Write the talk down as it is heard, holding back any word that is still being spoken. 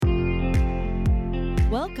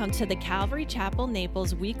Welcome to the Calvary Chapel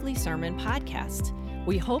Naples Weekly Sermon Podcast.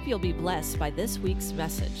 We hope you'll be blessed by this week's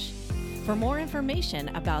message. For more information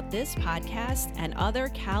about this podcast and other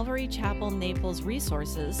Calvary Chapel Naples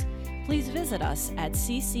resources, please visit us at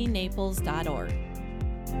ccnaples.org.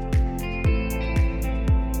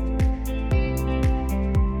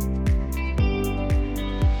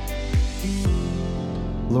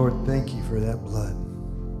 Lord, thank you for that blood.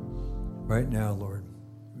 Right now, Lord,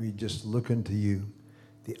 we just look unto you,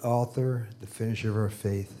 the author, the finisher of our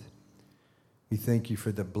faith. We thank you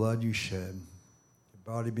for the blood you shed, your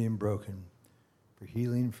body being broken, for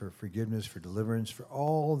healing, for forgiveness, for deliverance, for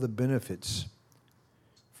all the benefits.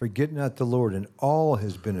 Forget not the Lord and all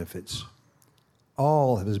his benefits.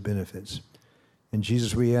 All of his benefits. And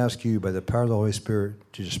Jesus, we ask you by the power of the Holy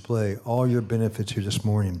Spirit to display all your benefits here this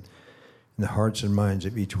morning in the hearts and minds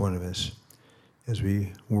of each one of us as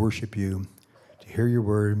we worship you, to hear your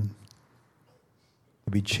word,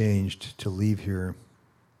 to be changed, to leave here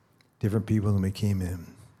different people than we came in.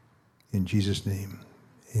 In Jesus' name,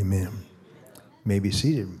 amen. May be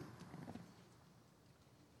seated.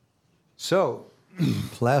 So,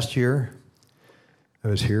 last year, I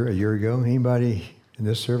was here a year ago. Anybody in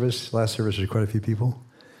this service? Last service, there's quite a few people.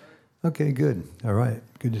 Okay, good. All right.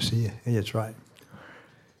 Good to see you. Hey, that's right.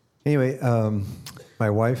 Anyway, my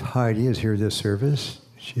wife, Heidi, is here this service.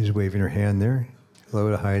 She's waving her hand there. Hello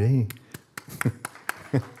to Heidi.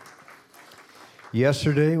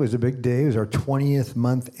 Yesterday was a big day. It was our 20th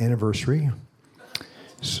month anniversary.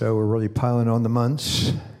 So we're really piling on the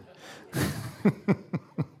months.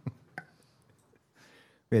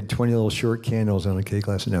 We had 20 little short candles on a cake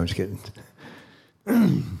last night. No, I'm just kidding.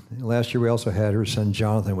 Last year we also had her son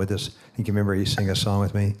Jonathan with us. I think you remember he sang a song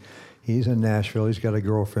with me. He's in Nashville. He's got a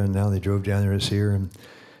girlfriend now. They drove down there to see her.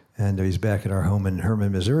 And he's back at our home in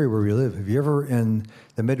Herman, Missouri, where we live. If you're ever in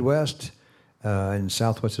the Midwest, in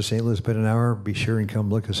southwest of St. Louis, about an hour, be sure and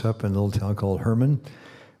come look us up in a little town called Herman.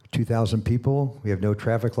 2,000 people. We have no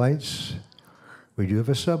traffic lights. We do have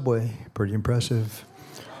a subway. Pretty impressive.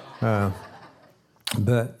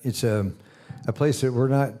 But it's a place that we're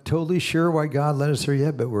not totally sure why God led us there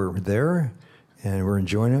yet, but we're there, and we're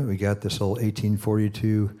enjoying it. We got this old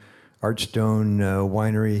 1842 Archstone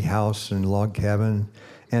winery house and log cabin.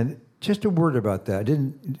 And just a word about that.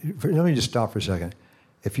 Let me just stop for a second.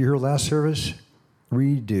 If you're here last service,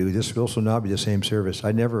 redo. This will also not be the same service.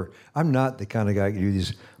 I'm not the kind of guy who can do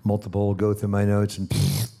these multiple, go through my notes and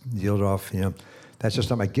deal it off. That's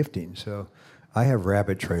just not my gifting. So I have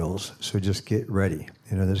rabbit trails. So just get ready.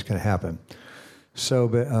 This is going to happen. So,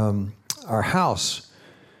 but our house,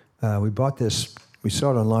 we bought this. We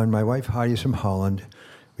saw it online. My wife Heidi's from Holland.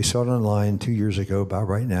 We saw it online 2 years ago, about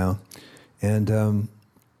right now, and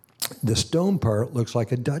the stone part looks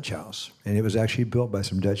like a Dutch house, and it was actually built by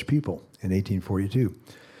some Dutch people in 1842.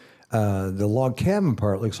 The log cabin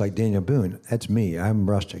part looks like Daniel Boone. That's me. I'm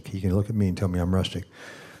rustic. You can look at me and tell me I'm rustic.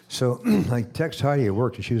 So I text Heidi at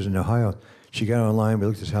work, and she was in Ohio. She got online. We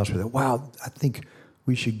looked at this house. We thought, wow, I think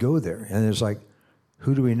we should go there. And it's like,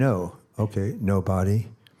 who do we know? Okay, nobody.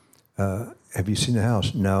 Have you seen the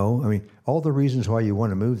house? No. I mean, all the reasons why you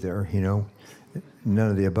want to move there, none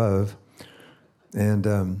of the above.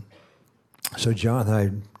 And so Jonathan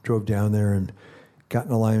and I drove down there and got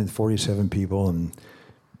in a line with 47 people. And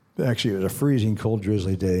actually, it was a freezing, cold,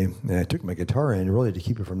 drizzly day. And I took my guitar in really to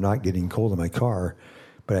keep it from not getting cold in my car.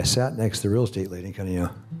 But I sat next to the real estate lady, kind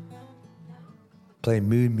of, playing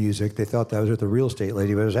mood music. They thought that I was with the real estate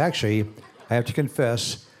lady, but it was actually, I have to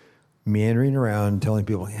confess, meandering around, telling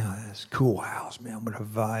people, that's a cool house, man, what a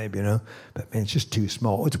vibe, But man, it's just too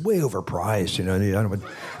small. It's way overpriced,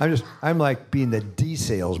 I'm like being the D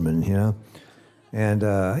salesman, and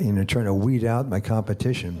trying to weed out my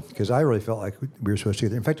competition because I really felt like we were supposed to get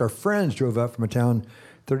there. In fact, our friends drove up from a town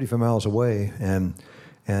 35 miles away, and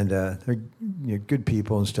they're good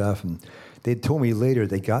people and stuff. And they told me later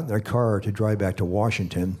they got in their car to drive back to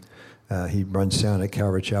Washington. He runs sound at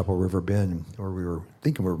Calvary Chapel, River Bend, where we were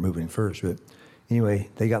thinking we were moving first. But anyway,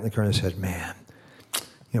 they got in the car and said, man,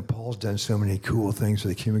 Paul's done so many cool things for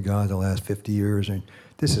the kingdom of God the last 50 years, and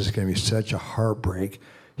this is going to be such a heartbreak.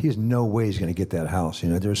 He has no way he's going to get that house.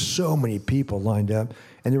 There's so many people lined up.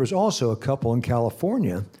 And there was also a couple in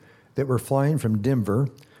California that were flying from Denver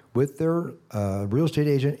with their real estate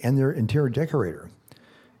agent and their interior decorator.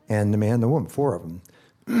 And the man and the woman, 4 of them.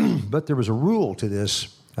 But there was a rule to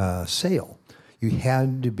this sale. You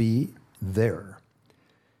had to be there.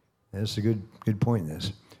 That's a good point in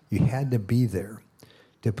this. You had to be there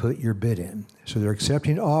to put your bid in. So they're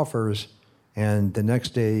accepting offers, and the next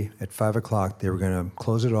day at 5 o'clock, they were going to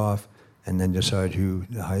close it off and then decide who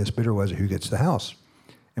the highest bidder was or who gets the house.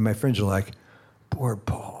 And my friends are like, poor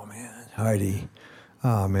Paul, man, Heidi.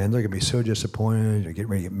 Oh, man, they're going to be so disappointed. They're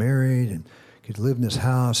getting ready to get married and get to live in this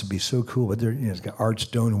house. It'd be so cool. But it's got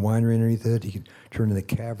Archstone Winery underneath it. You can turn into the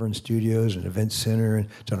Cavern Studios and Event Center. And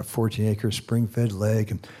it's on a 14-acre spring-fed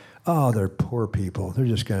lake. And, they're poor people. They're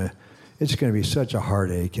just going to, it's going to be such a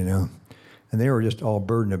heartache, And they were just all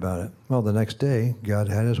burdened about it. Well, the next day, God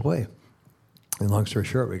had his way. And long story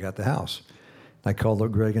short, we got the house. I called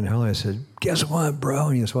up Greg and Holly. I said, guess what, bro?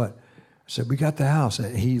 And he goes, what? I said, we got the house.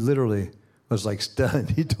 And he literally was like stunned.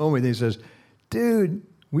 He told me, he says, dude,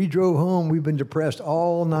 we drove home. We've been depressed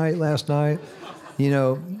all night last night.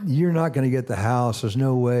 You're not going to get the house. There's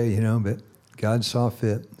no way, but God saw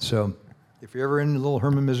fit. So if you're ever in Little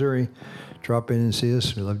Herman, Missouri, drop in and see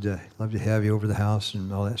us. We'd love to have you over the house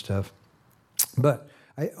and all that stuff. But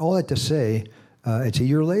all that to say, it's a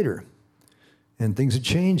year later. And things had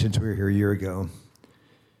changed since we were here a year ago.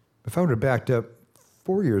 If I would have backed up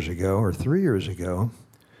 4 years ago or 3 years ago,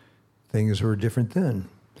 things were different then.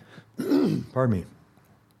 Pardon me.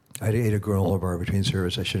 I ate a granola bar between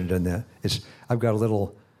service. I should have done that. I've got a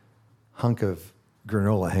little hunk of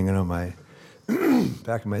granola hanging on my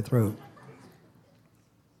back of my throat.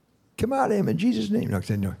 Come out, Em, in Jesus' name.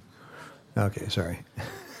 No. Okay, sorry.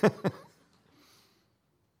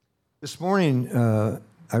 This morning,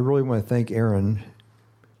 I really want to thank Aaron.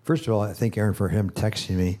 First of all, I thank Aaron for him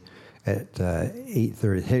texting me at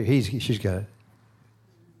 8:30. She's got it.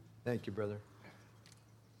 Thank you, brother.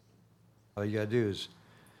 All you got to do is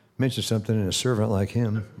mention something, and a servant like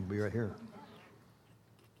him will be right here.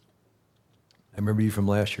 I remember you from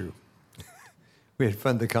last year. We had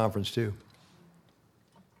fun at the conference, too.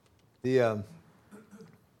 Met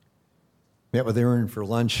with Aaron for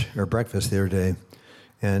lunch or breakfast the other day.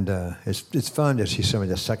 And it's fun to see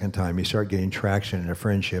somebody the second time. You start getting traction in a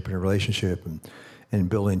friendship and a relationship and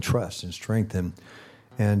building trust and strength.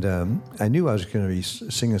 And I knew I was going to be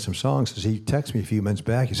singing some songs because he texted me a few months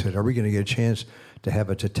back. He said, are we going to get a chance to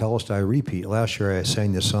have a Tetelestai repeat? Last year I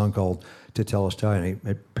sang this song called Tetelestai, and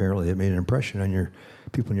apparently it made an impression on your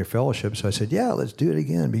people in your fellowship. So I said, yeah, let's do it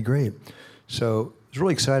again. It'd be great. So I was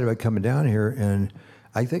really excited about coming down here. And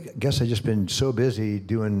I guess I've just been so busy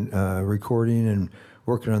doing recording and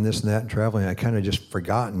working on this and that and traveling, I kind of just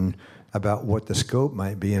forgotten about what the scope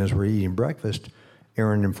might be. And as we're eating breakfast,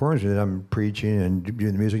 Aaron informs me that I'm preaching and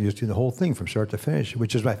doing the music, just doing the whole thing from start to finish,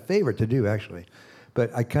 which is my favorite to do, actually. But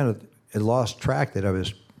I kind of lost track that I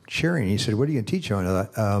was sharing. He said, what are you going to teach on? I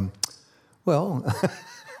thought, well,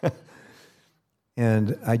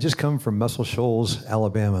 and I just come from Muscle Shoals,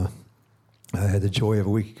 Alabama. I had the joy of a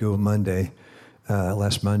week ago,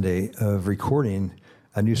 last Monday, of recording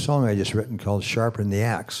a new song I just written called Sharpen the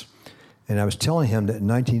Axe. And I was telling him that in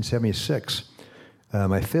 1976,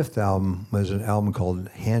 my fifth album was an album called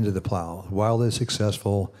Hand to the Plow. Wildly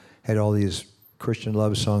successful, had all these Christian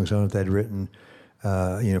love songs on it that I'd written,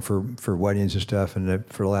 for weddings and stuff. And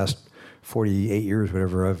for the last 48 years,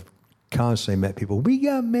 whatever, I've constantly met people, we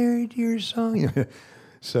got married to your song.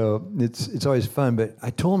 So it's always fun. But I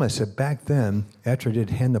told him, I said, back then, after I did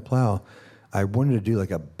Hand to the Plow, I wanted to do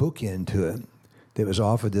like a bookend to it that was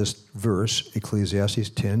off of this verse, Ecclesiastes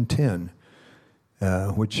 10:10,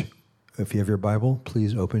 which, if you have your Bible,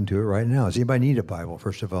 please open to it right now. Does anybody need a Bible,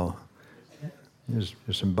 first of all? There's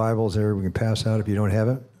some Bibles there we can pass out if you don't have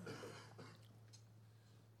it.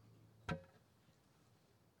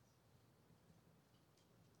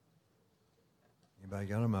 Anybody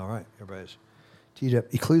got them? All right, everybody's teed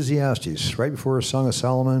up. Ecclesiastes, right before Song of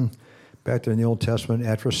Solomon, back there in the Old Testament,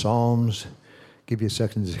 after Psalms. Give you a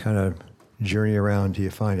second to kind of journey around till you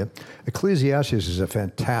find it. Ecclesiastes is a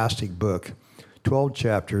fantastic book, 12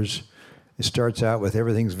 chapters. It starts out with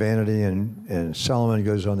everything's vanity, and Solomon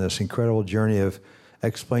goes on this incredible journey of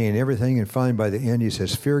explaining everything, and finally by the end he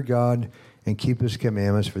says, fear God and keep his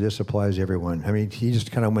commandments, for this applies to everyone. I mean, he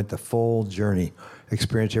just kind of went the full journey,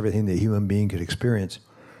 experienced everything that a human being could experience.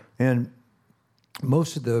 And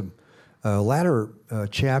most of the latter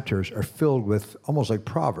chapters are filled with almost like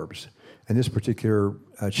Proverbs. And this particular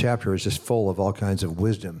chapter is just full of all kinds of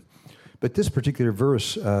wisdom. But this particular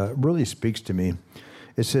verse really speaks to me.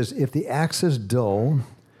 It says, if the axe is dull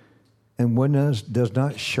and one does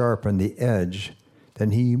not sharpen the edge,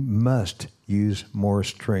 then he must use more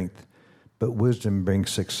strength. But wisdom brings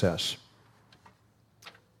success.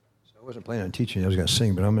 So I wasn't planning on teaching, I was going to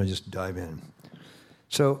sing, but I'm going to just dive in.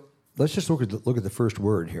 So let's just look at the first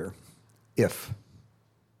word here. If.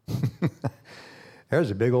 There's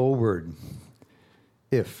a big old word.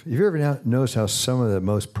 If. Have you ever noticed how some of the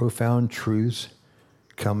most profound truths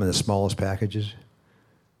come in the smallest packages?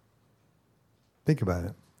 Think about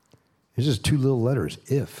it. It's just two little letters,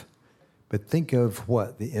 if. But think of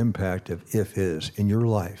what the impact of if is in your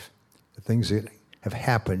life, the things that have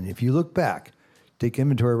happened. If you look back, take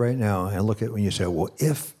inventory right now and look at when you say, well,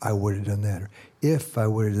 if I would have done that, or if I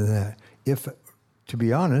would have done that, if, to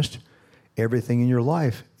be honest, everything in your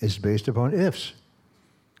life is based upon ifs.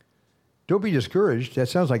 Don't be discouraged. That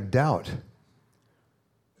sounds like doubt.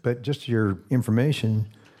 But just your information,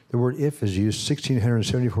 the word if is used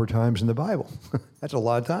 1,674 times in the Bible. That's a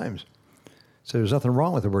lot of times. So there's nothing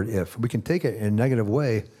wrong with the word if. We can take it in a negative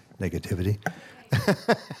way, negativity.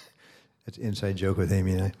 That's an inside joke with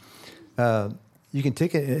Amy and I. You can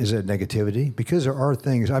take it as a negativity because there are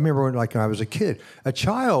things. I remember when I was a kid, a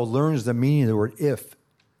child learns the meaning of the word if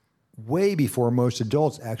way before most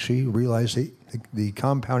adults actually realize the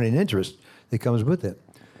compounding interest that comes with it.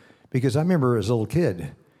 Because I remember as a little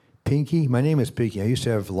kid, Pinky, my name is Pinky. I used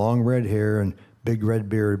to have long red hair and big red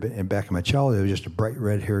beard, and back in my childhood, I was just a bright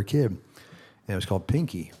red hair kid. And it was called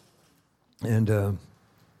Pinky. And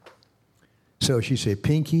so she'd say,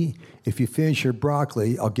 Pinky, if you finish your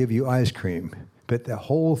broccoli, I'll give you ice cream. But the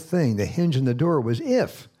whole thing, the hinge in the door was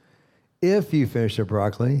if. If you finish the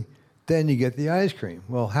broccoli, then you get the ice cream.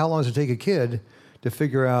 Well, how long does it take a kid to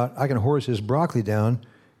figure out, I can horse this broccoli down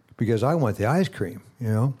because I want the ice cream, you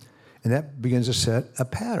know? And that begins to set a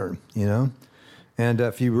pattern, you know? And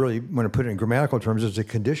if you really want to put it in grammatical terms, it's a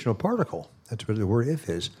conditional particle. That's what the word if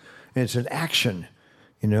is. And it's an action,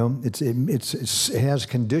 you know? It has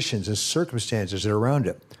conditions and circumstances that are around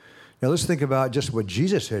it. Now let's think about just what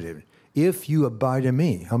Jesus said. If you abide in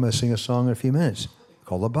me, I'm going to sing a song in a few minutes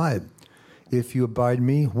called Abide. If you abide in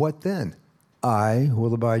me, what then? I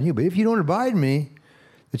will abide in you. But if you don't abide in me,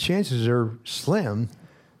 the chances are slim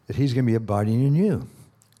that he's going to be abiding in you.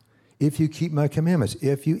 If you keep my commandments,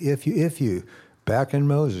 if you, back in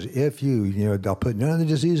Moses, if you, I'll put none of the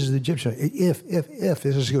diseases of the Egyptians. If,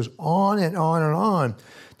 this just goes on and on and on.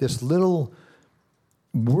 This little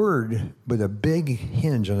word with a big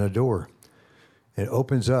hinge on a door. It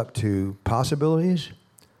opens up to possibilities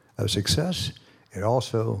of success. It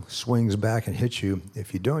also swings back and hits you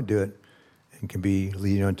if you don't do it and can be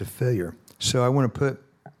leading on to failure. So I want to put,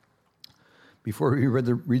 before we read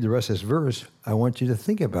the rest of this verse, I want you to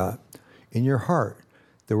think about in your heart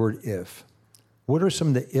the word if. What are some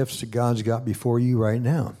of the ifs that God's got before you right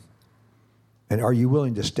now? And are you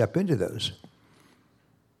willing to step into those?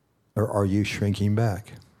 Or are you shrinking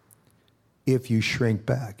back? If you shrink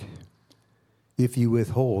back, if you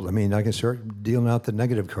withhold, I can start dealing out the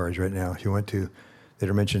negative cards right now if you want to, that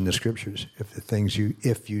are mentioned in the scriptures.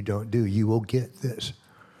 If you don't do, you will get this.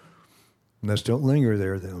 And let's don't linger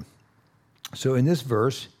there, though. So in this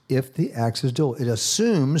verse, if the axe is dull, it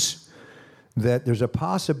assumes that there's a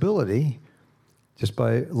possibility, just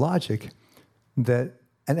by logic, that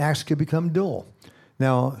an axe could become dull.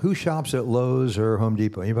 Now, who shops at Lowe's or Home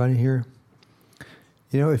Depot? Anybody here?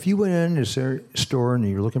 If you went in a store and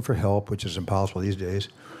you're looking for help, which is impossible these days,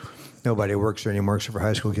 nobody works there anymore except for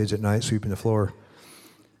high school kids at night sweeping the floor.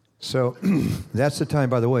 So that's the time,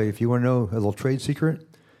 by the way, if you want to know a little trade secret,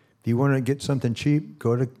 if you want to get something cheap,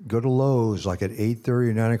 go to Lowe's like at 8:30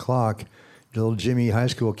 or 9 o'clock. The little Jimmy high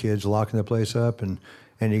school kids locking the place up, and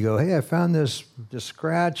you go, hey, I found this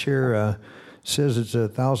scratch here. Says it's a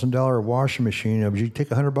 $1,000 washing machine. Would you take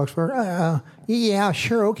 $100 for it? Yeah,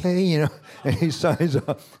 sure, okay. And he signs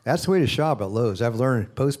up. That's the way to shop at Lowe's. I've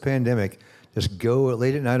learned post-pandemic, just go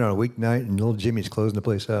late at night on a weeknight, and little Jimmy's closing the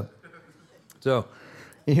place up. So,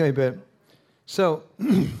 anyway,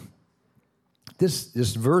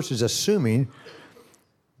 this verse is assuming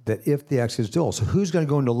that if the axe is dull. So who's going to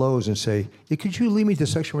go into Lowe's and say, hey, could you lead me to the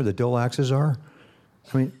section where the dull axes are?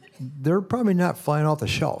 They're probably not flying off the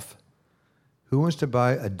shelf. Who wants to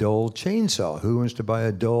buy a dull chainsaw? Who wants to buy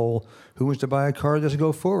who wants to buy a car that doesn't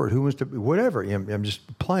go forward? Who wants to, whatever. I'm just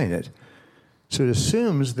applying it. So it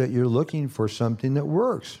assumes that you're looking for something that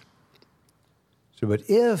works. So, but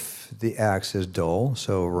if the axe is dull,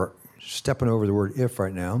 so we're stepping over the word if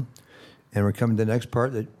right now, and we're coming to the next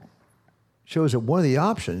part that shows that one of the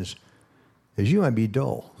options is you might be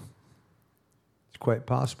dull. It's quite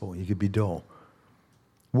possible you could be dull.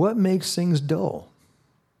 What makes things dull?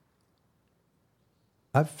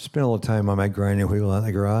 I've spent a little time on my grinding wheel out in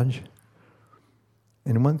the garage.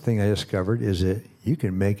 And one thing I discovered is that you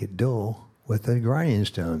can make it dull with a grinding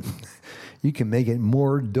stone. You can make it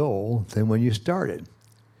more dull than when you started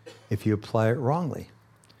if you apply it wrongly.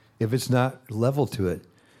 If it's not level to it,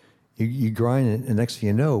 you grind it, and next thing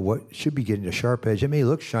you know, what should be getting a sharp edge, it may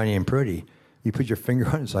look shiny and pretty. You put your finger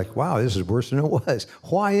on it, it's like, wow, this is worse than it was.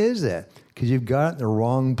 Why is that? Because you've got it in the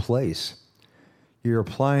wrong place. You're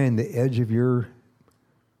applying the edge of your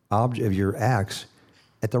axe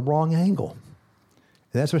at the wrong angle.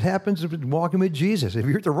 And that's what happens with walking with Jesus. If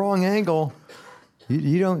you're at the wrong angle,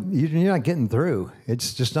 you're not getting through.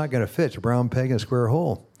 It's just not going to fit. It's a round peg in a square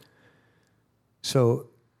hole. So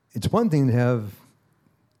it's one thing to have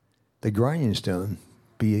the grinding stone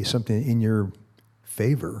be something in your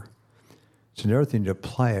favor. It's another thing to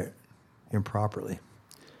apply it improperly.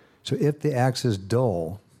 So if the axe is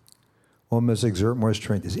dull, one must exert more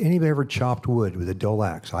strength. Has anybody ever chopped wood with a dull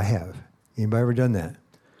axe? I have. Anybody ever done that?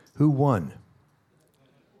 Who won?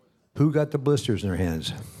 Who got the blisters in their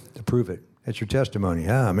hands to prove it? That's your testimony.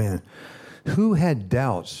 Ah, man. Who had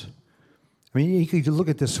doubts? I mean, you could look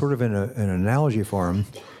at this sort of in an analogy form.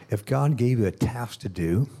 If God gave you a task to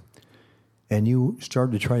do, and you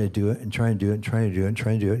started to try to do it, and try and do it, and try to do it, and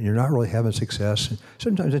try and do it, and you're not really having success. And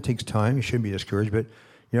sometimes it takes time. You shouldn't be discouraged, but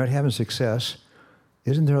you're not having success.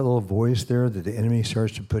 Isn't there a little voice there that the enemy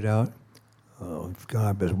starts to put out? Oh, if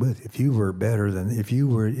God was with, if you were better than, if you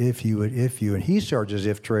would, and he starts his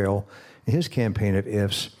if trail in his campaign of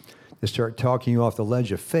ifs to start talking you off the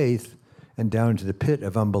ledge of faith and down into the pit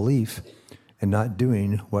of unbelief and not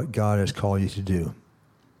doing what God has called you to do.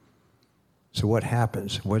 So what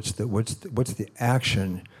happens? What's the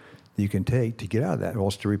action that you can take to get out of that? Well,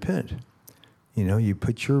 it's to repent. You know, you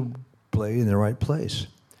put your blade in the right place.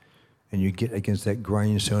 And you get against that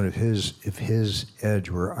grinding stone of his edge,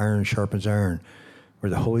 where iron sharpens iron, where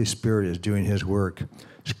the Holy Spirit is doing his work.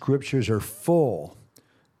 Scriptures are full.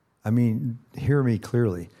 I mean, hear me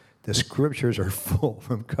clearly. The scriptures are full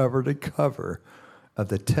from cover to cover of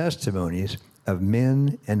the testimonies of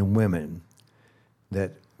men and women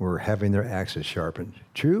that were having their axes sharpened.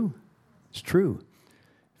 True? It's true.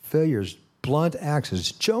 Failures, blunt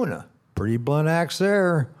axes. Jonah, pretty blunt axe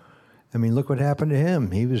there. I mean, look what happened to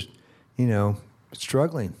him. He was,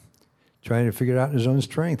 struggling, trying to figure it out in his own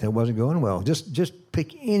strength. It wasn't going well. Just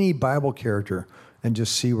pick any Bible character and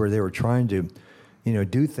just see where they were trying to,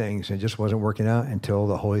 do things, and it just wasn't working out until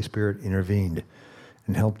the Holy Spirit intervened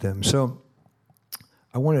and helped them. So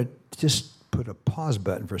I want to just put a pause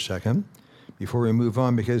button for a second before we move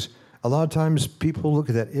on, because a lot of times people look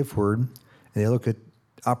at that if word and they look at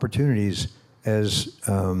opportunities as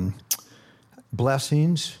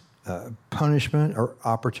blessings, punishment, or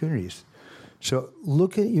opportunities. So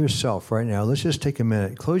look at yourself right now. Let's just take a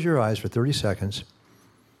minute. Close your eyes for 30 seconds.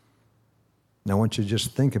 And I want you to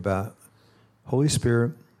just think about, Holy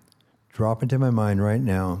Spirit, drop into my mind right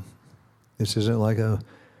now. This isn't like a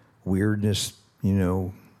weirdness,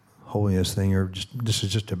 holiness thing, or this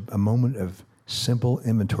is just a moment of simple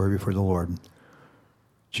inventory before the Lord.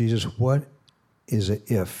 Jesus, what is an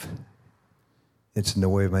if? It's in the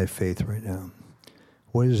way of my faith right now.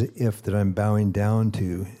 What is the if that I'm bowing down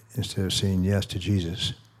to instead of saying yes to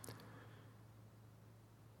Jesus?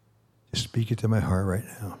 Just speak it to my heart right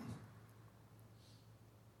now.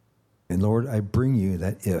 And Lord, I bring you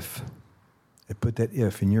that if. I put that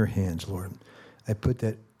if in your hands, Lord. I put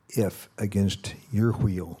that if against your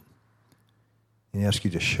wheel and ask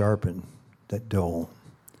you to sharpen that dull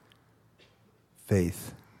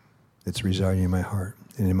faith that's residing in my heart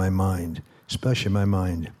and in my mind, especially in my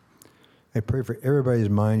mind. I pray for everybody's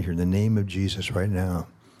mind here in the name of Jesus right now,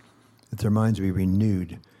 that their minds be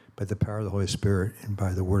renewed by the power of the Holy Spirit and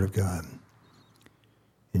by the Word of God.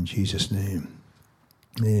 In Jesus' name,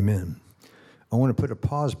 amen. I want to put a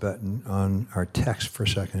pause button on our text for a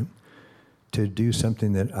second to do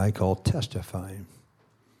something that I call testifying.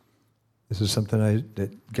 This is something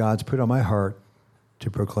that God's put on my heart to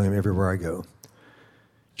proclaim everywhere I go.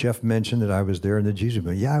 Jeff mentioned that I was there in the Jesus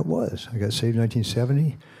movement. Yeah, I was. I got saved in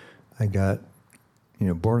 1970. I got,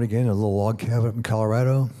 born again in a little log cabin up in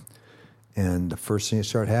Colorado. And the first thing that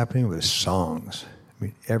started happening was songs. I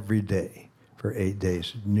mean, every day for 8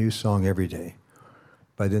 days. New song every day.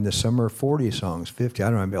 By then the summer, 40 songs, 50, I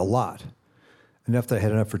don't know, a lot. Enough that I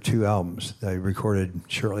had enough for 2 albums that I recorded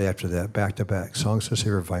shortly after that, back to back. Songs to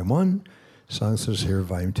Savor Volume 1, Songs to Savor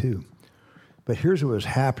Volume 2. But here's what was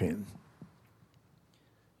happening.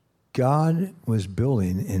 God was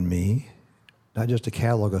building in me not just a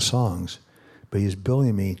catalog of songs, but he's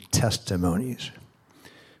building me testimonies.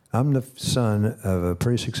 I'm the son of a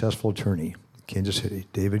pretty successful attorney in Kansas City,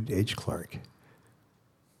 David H. Clark.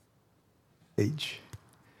 H.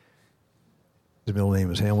 His middle name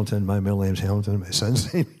is Hamilton. My middle name is Hamilton. My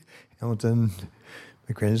son's name is Hamilton.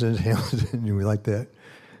 My grandson's Hamilton. We like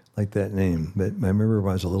that name. But I remember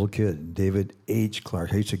when I was a little kid, David H.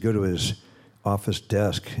 Clark. I used to go to his office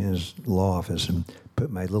desk in his law office and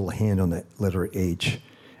put my little hand on that letter H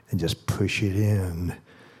and just push it in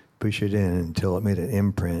until it made an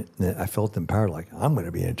imprint. And I felt empowered, like, I'm going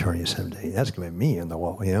to be an attorney someday. That's going to be me on the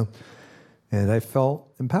wall, And I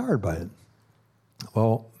felt empowered by it.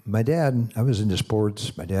 Well, my dad, I was into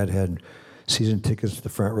sports. My dad had season tickets to the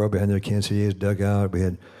front row behind the Kansas City A's dugout. We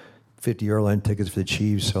had 50-yard line tickets for the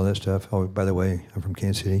Chiefs, all that stuff. Oh, by the way, I'm from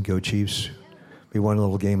Kansas City. Go Chiefs. We won a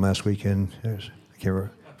little game last weekend. I can't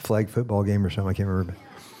remember, flag football game or something. I can't remember.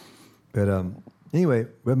 But anyway,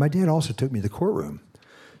 but my dad also took me to the courtroom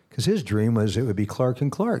because his dream was it would be Clark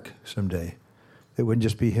and Clark someday. It wouldn't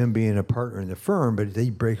just be him being a partner in the firm, but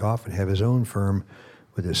he'd break off and have his own firm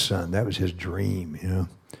with his son. That was his dream, you know.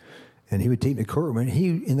 And he would take me to the courtroom. And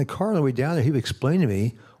in the car on the way down there, he would explain to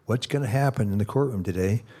me what's going to happen in the courtroom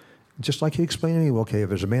today. Just like he explained to me, well, okay, if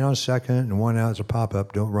there's a man on second and one out, it's a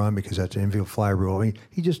pop-up, don't run because that's an infield fly rule. I mean,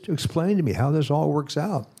 he just explained to me how this all works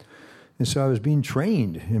out. And so I was being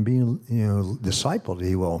trained and being, discipled, if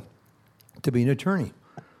you will, to be an attorney.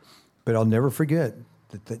 But I'll never forget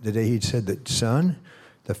the day he said that, son,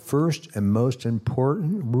 the first and most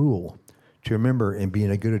important rule to remember in being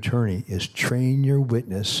a good attorney is train your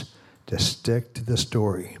witness to stick to the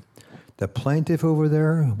story. The plaintiff over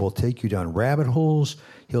there will take you down rabbit holes.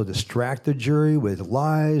 He'll distract the jury with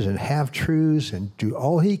lies and half-truths and do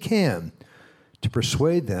all he can to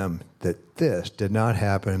persuade them that this did not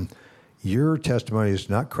happen. Your testimony is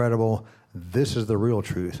not credible. This is the real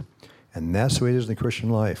truth. And that's the way it is in the Christian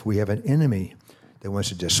life. We have an enemy that wants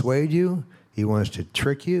to dissuade you. He wants to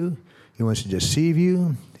trick you. He wants to deceive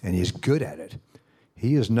you, and he's good at it.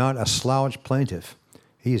 He is not a slouch plaintiff.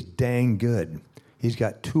 He is dang good. He's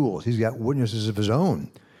got tools. He's got witnesses of his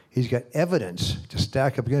own. He's got evidence to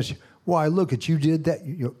stack up against you. Why, look at you did that.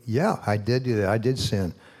 Yeah, I did do that. I did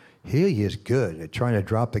sin. He is good at trying to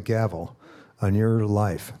drop the gavel on your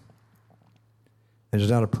life. And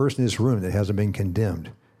there's not a person in this room that hasn't been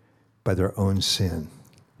condemned by their own sin.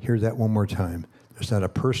 Hear that one more time. There's not a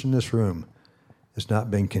person in this room that's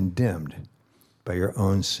not been condemned by your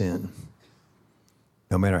own sin.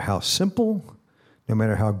 No matter how simple, no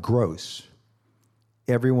matter how gross,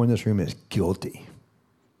 everyone in this room is guilty.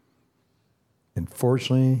 And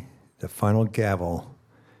fortunately, the final gavel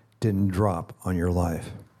didn't drop on your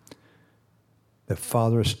life. The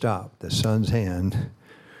Father stopped the Son's hand.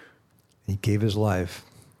 He gave his life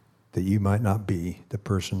that you might not be the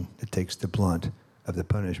person that takes the blunt of the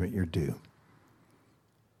punishment you're due.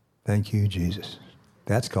 Thank you, Jesus.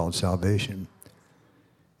 That's called salvation.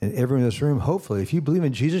 And everyone in this room, hopefully, if you believe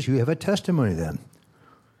in Jesus, you have a testimony then.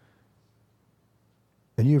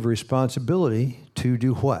 And you have a responsibility to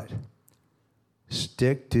do what?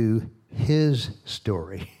 Stick to his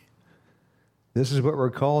story. This is what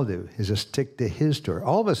we're called to, is to stick to his story.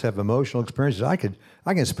 All of us have emotional experiences. I can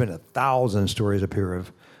spin 1,000 stories up here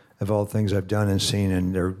of all the things I've done and seen,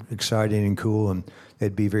 and they're exciting and cool, and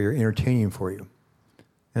they'd be very entertaining for you.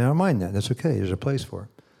 And I don't mind that. That's okay. There's a place for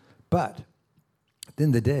it. But at the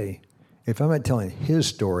end of the day, if I'm not telling his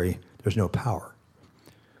story, there's no power.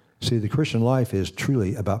 See, the Christian life is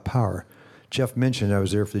truly about power. Jeff mentioned I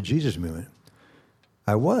was there for the Jesus movement.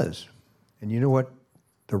 I was. And you know what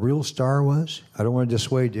the real star was? I don't want to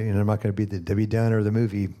dissuade you, and I'm not going to be the Debbie Downer of the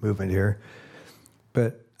movie movement here.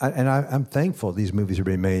 But I'm thankful these movies are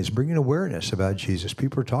being made. It's bringing awareness about Jesus.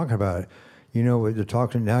 People are talking about it. You know, they're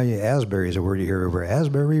talking now. Asbury is a word you hear over.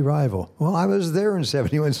 Asbury Revival. Well, I was there in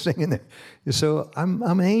 '71 singing there. So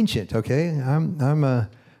I'm ancient. Okay, I'm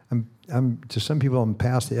to some people I'm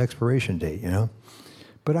past the expiration date. You know,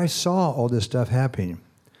 but I saw all this stuff happening.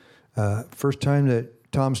 First time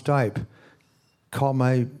that Tom Stipe called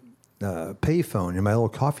my payphone in my little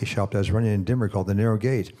coffee shop that I was running in Denver called the Narrow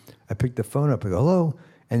Gate. I picked the phone up and go, hello,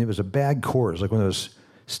 and it was a bad cord. It's like one of those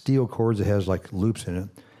steel cords that has like loops in it.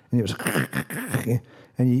 And it was,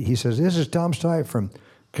 and he says, this is Tom Stipe from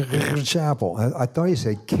Chapel. I thought he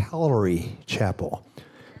said Calorie Chapel,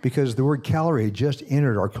 because the word calorie just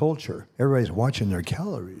entered our culture. Everybody's watching their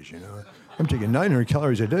calories, you know. I'm taking 900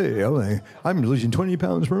 calories a day. I'm losing 20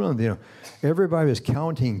 pounds per month. You know, everybody was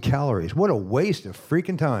counting calories. What a waste of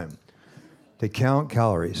freaking time to count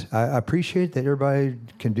calories. I appreciate that everybody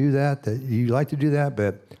can do that you like to do that,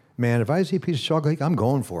 but man, if I see a piece of chocolate cake, I'm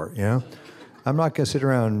going for it, you know. I'm not going to sit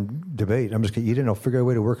around and debate. I'm just going to eat it and I'll figure out a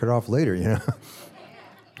way to work it off later, you know.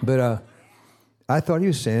 But I thought he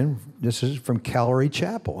was saying this is from Calorie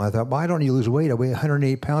Chapel. I thought, why don't you lose weight? I weigh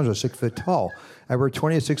 108 pounds. I'm 6 foot tall. I wear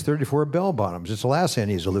 26-34 bell bottoms. It's the last thing I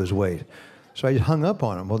need is to lose weight. So I hung up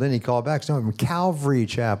on him. Well, then he called back. So I'm from Calvary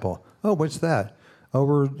Chapel. Oh, what's that? Oh,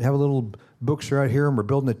 we have a little bookstore out here, and we're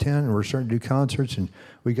building a tent, and we're starting to do concerts, and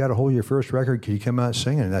we got a hold of your first record. Could you come out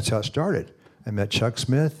singing? And that's how it started. I met Chuck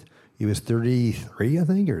Smith. He was 33, I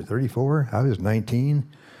think, or 34. I was 19.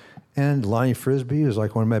 And Lonnie Frisbee was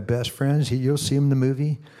like one of my best friends. You'll see him in the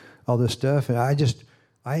movie, all this stuff. And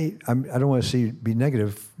I don't want to be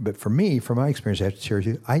negative, but for me, from my experience, I have to share with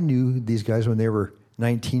you, I knew these guys when they were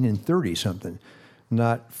 19 and 30 something,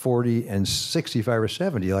 not 40 and 65 or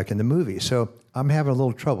 70 like in the movie. So I'm having a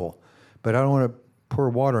little trouble, but I don't want to pour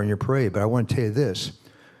water on your parade, but I want to tell you this.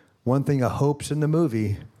 One thing I hope's in the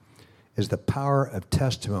movie is the power of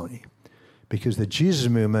testimony, because the Jesus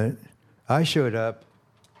movement, I showed up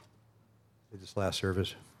at this last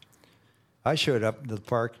service. I showed up at the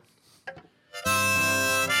park.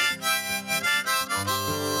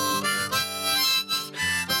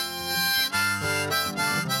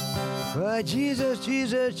 Jesus,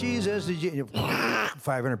 Jesus, Jesus.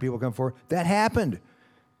 500 people come forward. That happened.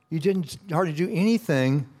 You didn't hardly do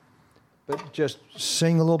anything but just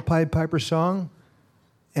sing a little Pied Piper song,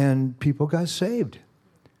 and people got saved.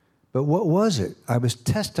 But what was it? I was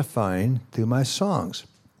testifying through my songs.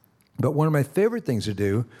 But one of my favorite things to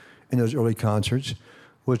do in those early concerts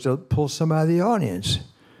was to pull somebody out of the audience.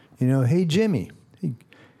 You know, hey, Jimmy.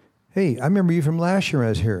 Hey, I remember you from last year when I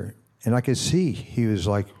was here. And I could see he was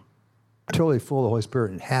like totally full of the Holy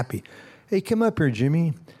Spirit and happy. Hey, come up here,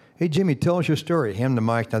 Jimmy. Hey, Jimmy, tell us your story. Hand the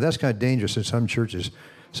mic. Now, that's kind of dangerous in some churches.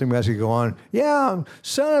 Some guys could go on, yeah,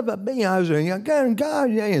 son of a, I was a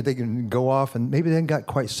God, yeah, they can go off, and maybe they haven't got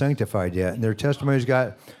quite sanctified yet, and their testimony's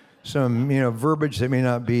got some, verbiage that may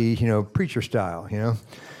not be, preacher style,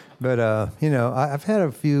 But, I've had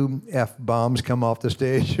a few F-bombs come off the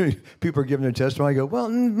stage. People are giving their testimony. I go, well,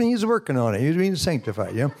 he's working on it. He's being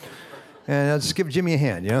sanctified, And let's give Jimmy a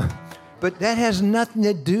hand, But that has nothing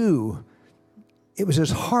to do. It was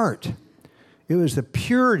his heart. It was the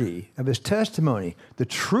purity of his testimony, the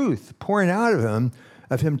truth pouring out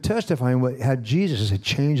of him testifying how Jesus had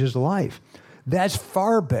changed his life. That's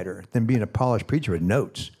far better than being a polished preacher with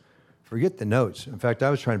notes. Forget the notes. In fact, I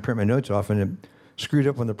was trying to print my notes off, and it screwed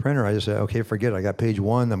up on the printer. I just said, okay, forget it. I got page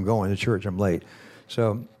 1. I'm going to church. I'm late.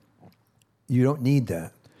 So you don't need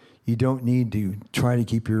that. You don't need to try to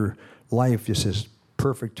keep your life just as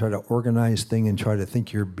perfect, try to organize thing and try to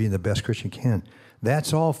think you're being the best Christian you can.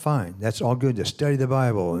 That's all fine. That's all good to study the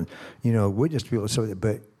Bible and, witness to people. So,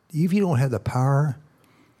 but if you don't have the power,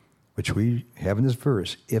 which we have in this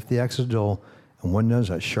verse, if the axe is dull and one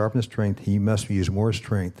does not sharpen the strength, he must use more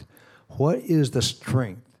strength. What is the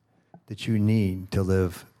strength that you need to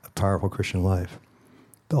live a powerful Christian life?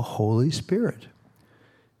 The Holy Spirit.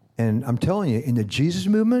 And I'm telling you, in the Jesus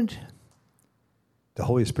movement, the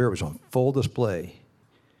Holy Spirit was on full display.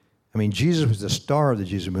 I mean, Jesus was the star of the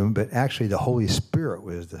Jesus movement, but actually the Holy Spirit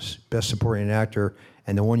was the best supporting actor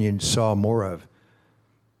and the one you saw more of.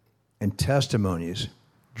 And testimonies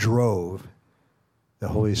drove the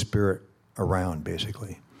Holy Spirit around,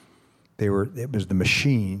 basically. It was the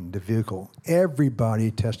machine, the vehicle. Everybody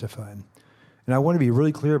testified. And I want to be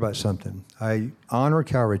really clear about something. I honor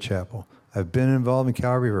Calvary Chapel. I've been involved in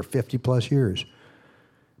Calvary for 50 plus years.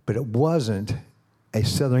 But it wasn't a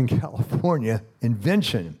Southern California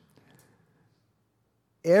invention.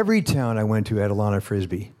 Every town I went to had Alana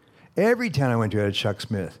Frisbee. Every town I went to had Chuck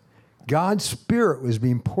Smith. God's Spirit was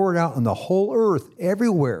being poured out on the whole earth,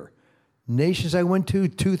 everywhere. Nations I went to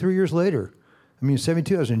 2-3 years later.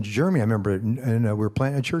 72, I was in Germany. I remember, and we were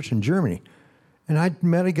planting a church in Germany. And I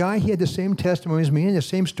met a guy, he had the same testimony as me and the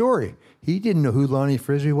same story. He didn't know who Lonnie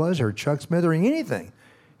Frisbee was or Chuck Smith or anything.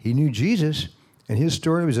 He knew Jesus, and his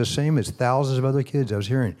story was the same as thousands of other kids I was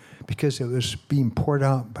hearing because it was being poured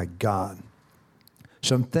out by God.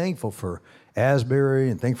 So I'm thankful for Asbury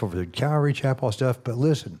and thankful for the Calvary Chapel stuff. But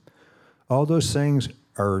listen, all those things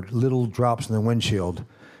are little drops in the windshield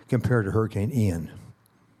compared to Hurricane Ian.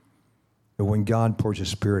 But when God pours his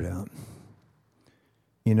Spirit out,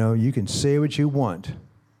 you can say what you want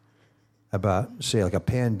about, say, like a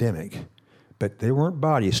pandemic, but there weren't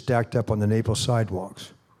bodies stacked up on the Naples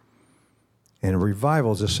sidewalks. And a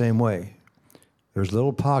revival is the same way. There's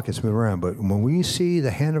little pockets moving around, but when we see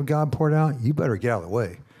the hand of God poured out, you better get out of the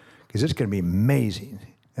way because it's going to be amazing.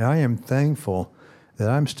 And I am thankful that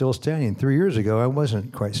I'm still standing. 3 years ago, I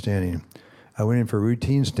wasn't quite standing. I went in for a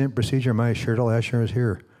routine stent procedure. I might have shared all last year I was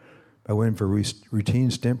here. I went in for a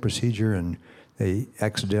routine stent procedure, and they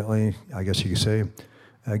accidentally, I guess you could say,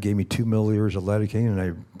 gave me 2 milliliters of lidocaine, and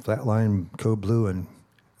I flatlined code blue and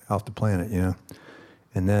off the planet,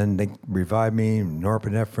 And then they revived me,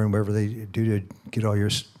 norepinephrine, whatever they do to get all your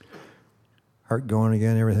heart going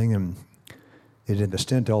again, everything. And they did the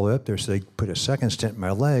stent all the way up there, so they put a second stent in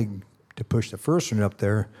my leg to push the first one up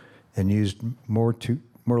there and used more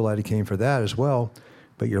lidocaine for that as well.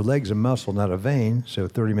 But your leg's a muscle, not a vein. So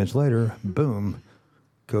 30 minutes later, boom,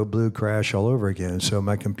 code blue, crash all over again. So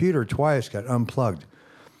my computer twice got unplugged.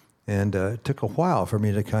 And it took a while for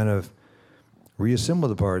me to kind of reassemble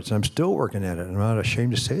the parts. I'm still working at it. I'm not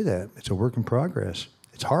ashamed to say that. It's a work in progress.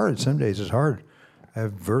 It's hard. Some days it's hard. I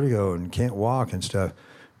have vertigo and can't walk and stuff.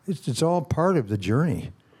 It's all part of the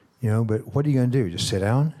journey, but what are you going to do? Just sit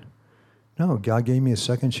down? No, God gave me a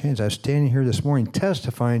second chance. I was standing here this morning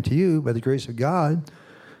testifying to you by the grace of God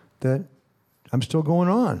that I'm still going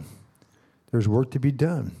on. There's work to be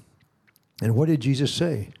done. And what did Jesus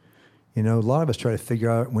say? A lot of us try to figure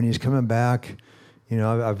out when he's coming back.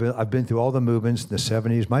 I've been through all the movements in the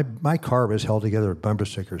 70s. My car was held together with bumper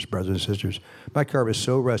stickers, brothers and sisters. My car was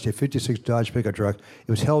so rusty, a 56 Dodge pickup truck. It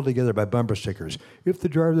was held together by bumper stickers. If the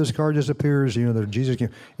driver of this car disappears, Jesus came.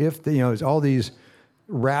 If it's all these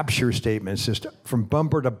rapture statements just from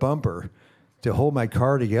bumper to bumper to hold my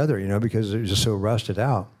car together, because it was just so rusted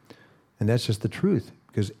out. And that's just the truth,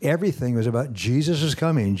 because everything was about Jesus is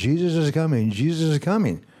coming, Jesus is coming, Jesus is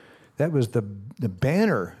coming. That was the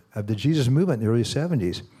banner of the Jesus movement in the early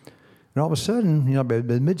 70s. And all of a sudden, by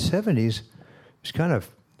the mid-70s,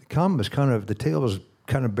 the tail was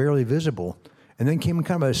kind of barely visible. And then came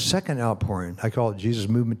kind of a second outpouring. I call it Jesus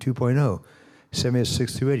Movement 2.0.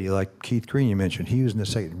 76 through 80, like Keith Green you mentioned. He was in the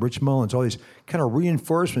second. Rich Mullins, all these kind of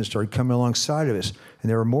reinforcements started coming alongside of us. And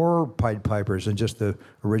there were more Pied Pipers than just the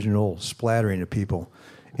original splattering of people.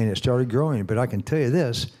 And it started growing. But I can tell you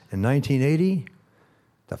this, in 1980,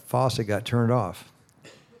 the faucet got turned off.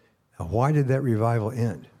 Now, why did that revival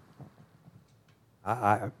end?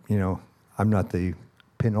 I'm not the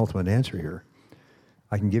penultimate answer here.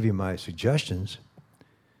 I can give you my suggestions.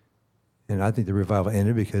 And I think the revival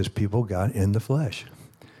ended because people got in the flesh.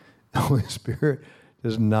 The Holy Spirit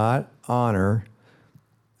does not honor,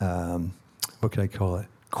 what can I call it?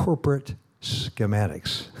 Corporate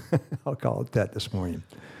schematics. I'll call it that this morning.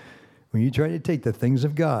 When you try to take the things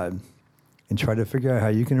of God and try to figure out how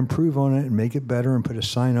you can improve on it and make it better and put a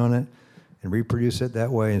sign on it and reproduce it that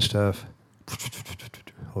way and stuff,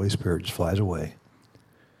 Holy Spirit just flies away.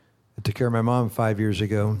 I took care of my mom 5 years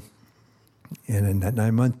ago, and in that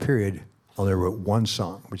 9-month period, I only wrote one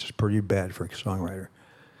song, which is pretty bad for a songwriter.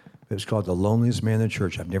 It was called The Loneliest Man in the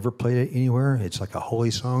Church. I've never played it anywhere. It's like a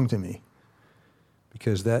holy song to me.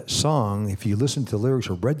 Because that song, if you listen to the lyrics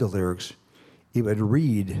or read the lyrics, it would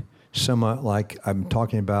read somewhat like I'm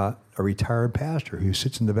talking about a retired pastor who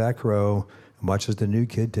sits in the back row and watches the new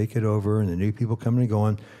kid take it over and the new people coming and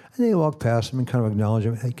going. And they walk past him and kind of acknowledge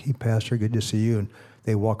him. Hey, pastor, good to see you. And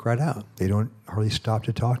they walk right out. They don't hardly stop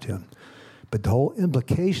to talk to him. But the whole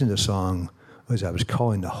implication of the song was I was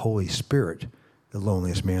calling the Holy Spirit the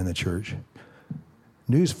loneliest man in the church.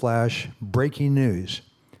 Newsflash, breaking news.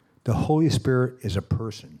 The Holy Spirit is a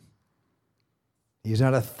person. He's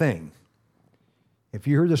not a thing. If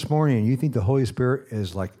you're here this morning and you think the Holy Spirit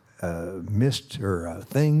is like a mist or a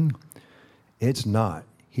thing, it's not.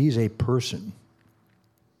 He's a person.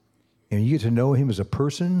 And you get to know him as a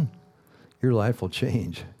person, your life will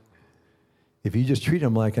change. If you just treat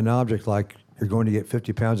him like an object, like you're going to get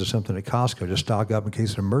 50 pounds of something at Costco to stock up in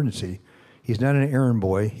case of an emergency, he's not an errand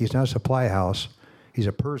boy. He's not a supply house. He's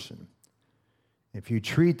a person. If you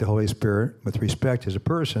treat the Holy Spirit with respect as a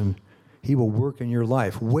person, he will work in your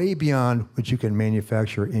life way beyond what you can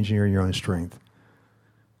manufacture, engineer in your own strength.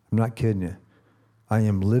 I'm not kidding you. I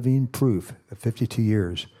am living proof of 52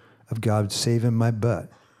 years of God saving my butt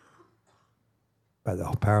by the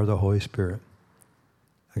power of the Holy Spirit.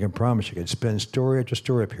 I can promise you, I could spend story after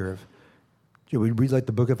story up here. We read like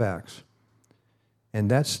the book of Acts. And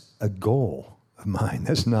that's a goal of mine.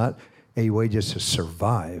 That's not a way just to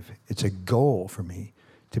survive. It's a goal for me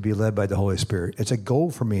to be led by the Holy Spirit. It's a goal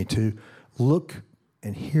for me to look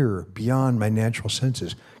and hear beyond my natural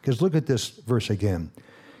senses. Because look at this verse again.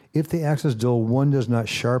 If the axe is dull, one does not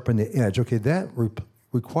sharpen the edge. Okay, that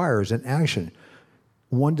requires an action.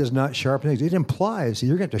 One does not sharpen the edge. It implies that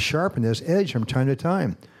you're going to have to sharpen this edge from time to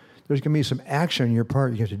time. There's going to be some action on your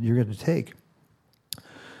part you're going to take.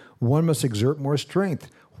 One must exert more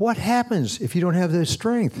strength. What happens if you don't have this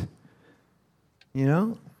strength?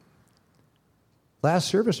 Last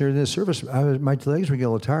service, during this service, my legs were getting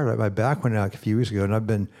a little tired. My back went out a few weeks ago, and I've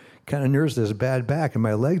been kind of nursed this bad back, and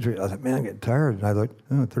my legs were, I thought, man, I'm getting tired. And I looked,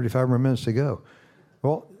 35 more minutes to go.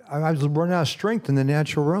 Well, I was running out of strength in the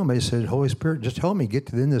natural realm. I said, Holy Spirit, just help me get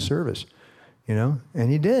to the end of the service, and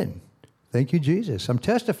he did. Thank you, Jesus. I'm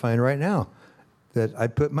testifying right now that I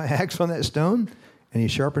put my axe on that stone, and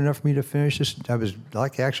he's sharp enough for me to finish this. I was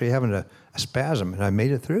like actually having a spasm, and I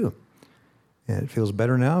made it through. And it feels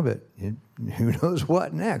better now, but who knows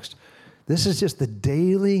what next. This is just the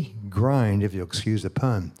daily grind, if you'll excuse the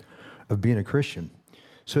pun, of being a Christian.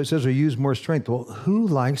 So it says we use more strength. Well, who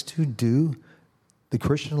likes to do the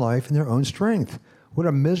Christian life in their own strength? What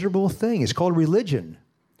a miserable thing. It's called religion.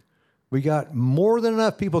 We got more than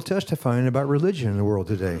enough people testifying about religion in the world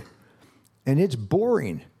today. And it's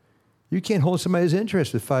boring. You can't hold somebody's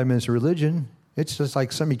interest with 5 minutes of religion. It's just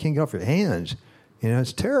like something you can't get off your hands.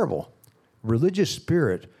 It's terrible. Religious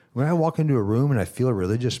spirit. When I walk into a room and I feel a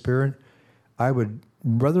religious spirit, I would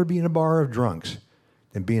rather be in a bar of drunks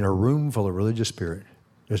than be in a room full of religious spirit.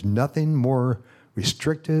 There's nothing more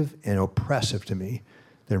restrictive and oppressive to me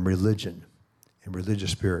than religion and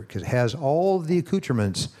religious spirit, because it has all the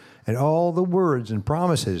accoutrements and all the words and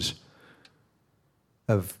promises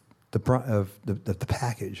of the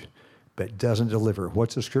package, but doesn't deliver.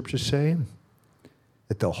 What's the scripture say?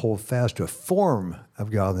 That they'll hold fast to a form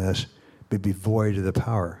of godliness, but be void of the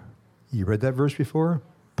power. You read that verse before?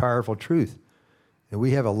 Powerful truth. And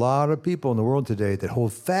we have a lot of people in the world today that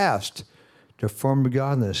hold fast to a form of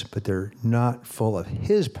godliness, but they're not full of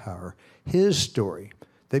his power, his story.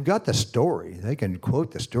 They've got the story. They can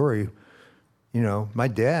quote the story. My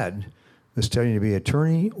dad was studying to be an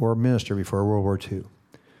attorney or a minister before World War II.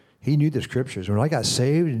 He knew the scriptures. When I got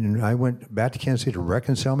saved and I went back to Kansas City to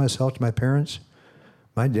reconcile myself to my parents,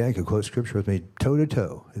 my dad could quote scripture with me toe to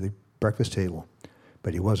toe at the breakfast table,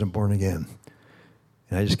 but he wasn't born again.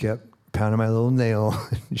 And I just kept pounding my little nail,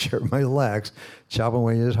 sharpening my little axe, chopping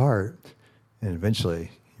away at his heart. And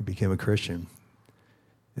eventually he became a Christian.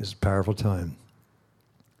 It was a powerful time.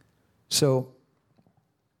 So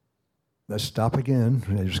let's stop again.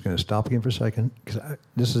 I'm just going to stop again for a second, because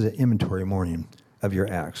this is an inventory morning of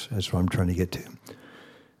your acts. That's what I'm trying to get to.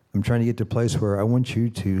 I'm trying to get to a place where I want you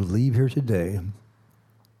to leave here today,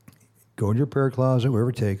 go into your prayer closet, wherever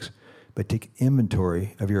it takes, but take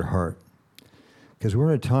inventory of your heart. Because we're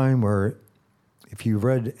in a time where, if you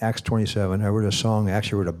read Acts 27, I wrote a song, I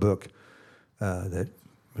actually wrote a book that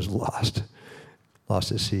was lost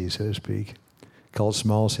at sea, so to speak, called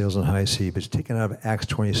Small Sails on High Sea, but it's taken out of Acts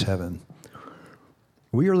 27.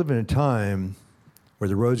 We are living in a time where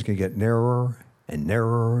the road's going to get narrower and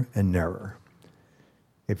narrower and narrower.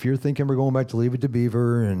 If you're thinking we're going back to Leave It to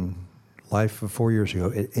Beaver and life of 4 years ago,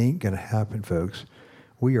 it ain't going to happen, folks.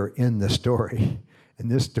 We are in the story,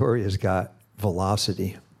 and this story has got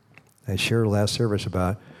velocity. I shared last service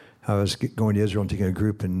about how I was going to Israel and taking a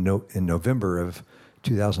group in November of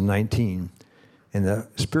 2019, and the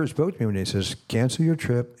Spirit spoke to me when he says, cancel your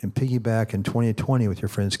trip and piggyback in 2020 with your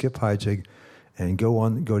friend Skip Heitzig and go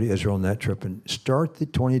to Israel on that trip and start the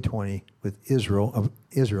 2020 with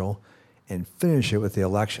Israel and finish it with the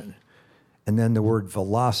election. And then the word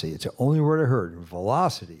velocity. It's the only word I heard,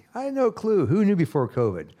 velocity. I had no clue. Who knew before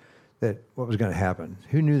COVID that what was going to happen?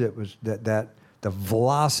 Who knew that the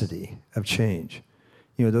velocity of change?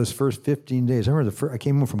 Those first 15 days. I remember I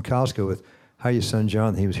came home from Costco with Hayya's son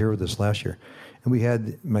John. He was here with us last year. And we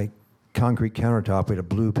had my concrete countertop. We had a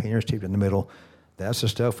blue painter's tape in the middle. That's the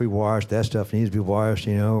stuff we washed. That stuff needs to be washed.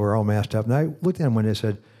 We're all masked up. And I looked at him one day and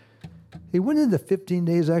said, hey, when did the 15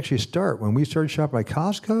 days actually start? When we started shopping at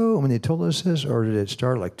Costco? When they told us this? Or did it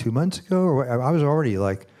start like 2 months ago? Or I was already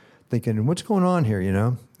thinking, what's going on here,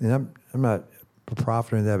 And I'm not a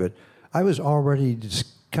prophet in that, but I was already just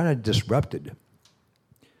kind of disrupted.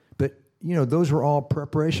 But, those were all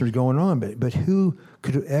preparations going on. But who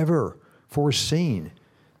could have ever foreseen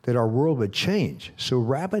that our world would change so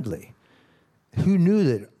rapidly? Who knew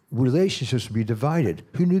that relationships would be divided?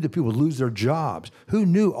 Who knew that people would lose their jobs? Who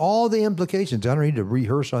knew all the implications? I don't need to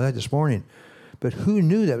rehearse all that this morning. But who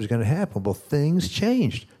knew that was going to happen? Well, things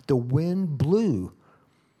changed. The wind blew.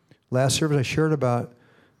 Last service I shared about,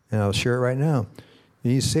 and I'll share it right now.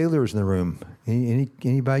 You need sailors in the room.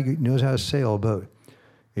 Anybody who knows how to sail a boat?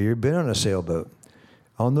 You've been on a sailboat.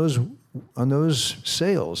 On those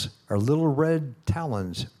sails are little red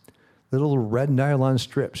talons, little red nylon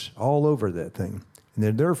strips all over that thing. And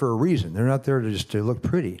they're there for a reason. They're not there to look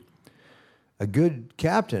pretty. A good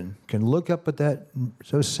captain can look up at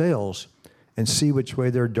those sails and see which way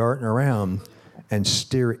they're darting around and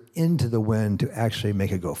steer into the wind to actually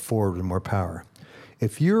make it go forward with more power.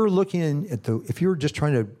 If you're if you're just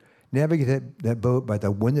trying to navigate that boat by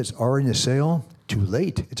the wind that's already in the sail, too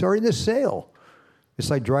late. It's already in the sail. It's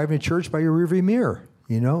like driving to church by your rearview mirror.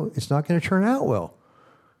 It's not going to turn out well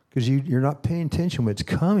because you're not paying attention when it's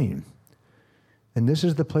coming. And this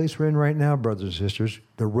is the place we're in right now, brothers and sisters.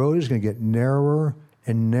 The road is going to get narrower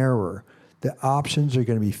and narrower. The options are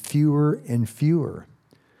going to be fewer and fewer.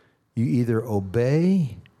 You either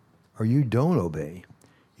obey or you don't obey.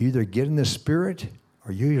 You either get in the Spirit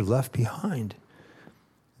or you're left behind.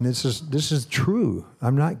 And this is true.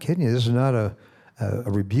 I'm not kidding you. This is not a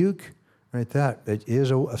rebuke, right? It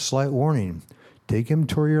is a slight warning. Take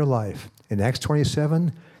inventory of your life. In Acts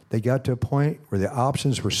 27, they got to a point where the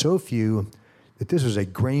options were so few that this was a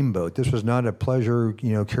grain boat. This was not a pleasure,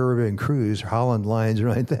 Caribbean cruise, Holland Lines, or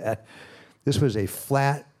like that. This was a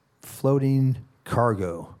flat, floating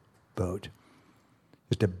cargo boat.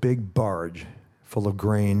 Just a big barge full of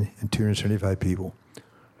grain and 275 people.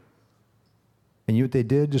 And you know what they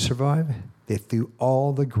did to survive? They threw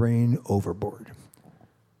all the grain overboard.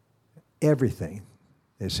 Everything.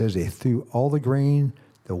 It says they threw all the grain,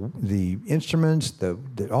 the instruments,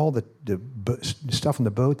 all the stuff on the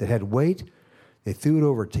boat that had weight. They threw it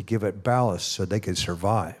over to give it ballast so they could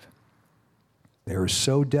survive. They were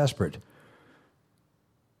so desperate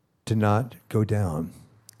to not go down.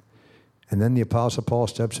 And then the Apostle Paul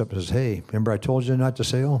steps up and says, hey, remember I told you not to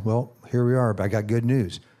sail? Well, here we are, but I got good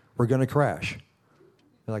news. We're going to crash.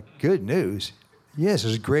 They're like, good news? Yes,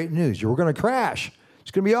 this is great news. We're going to crash. It's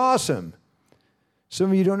going to be awesome. Some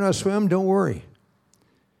of you don't know how to swim, don't worry.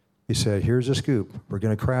 He said, here's the scoop. We're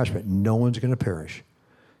going to crash, but no one's going to perish.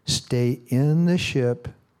 Stay in the ship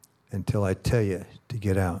until I tell you to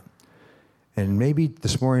get out. And maybe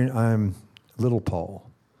this morning I'm little Paul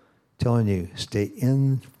telling you, stay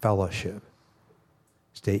in fellowship.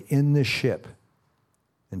 Stay in the ship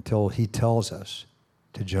until he tells us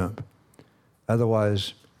to jump.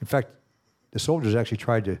 Otherwise, in fact, the soldiers actually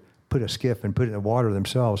tried to put a skiff and put it in the water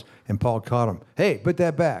themselves, and Paul caught them. Hey, put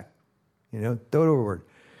that back. Throw it overboard.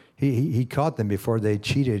 He caught them before they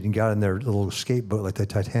cheated and got in their little escape boat like the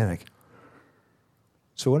Titanic.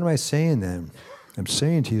 So what am I saying then? I'm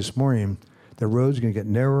saying to you this morning, the road's going to get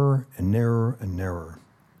narrower and narrower and narrower.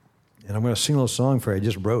 And I'm going to sing a little song for you I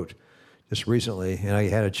just wrote just recently, and I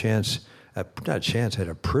had I had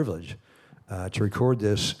a privilege to record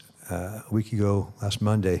this a week ago, last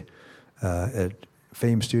Monday, at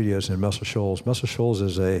Fame Studios in Muscle Shoals. Muscle Shoals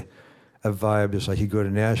is a vibe. It's like you go to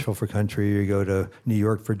Nashville for country, or you go to New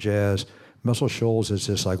York for jazz. Muscle Shoals is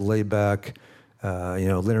just like laid back,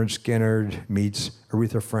 Lynyrd Skynyrd meets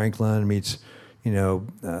Aretha Franklin meets,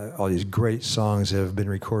 all these great songs that have been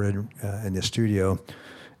recorded in the studio.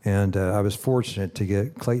 And I was fortunate to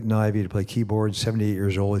get Clayton Ivey to play keyboard, 78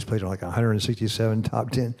 years old. He's played on like 167 top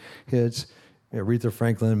 10 hits. Aretha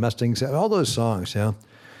Franklin, Mustangs, all those songs,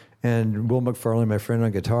 And Will McFarlane, my friend,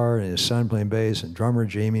 on guitar, and his son playing bass, and drummer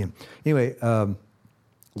Jamie. Anyway,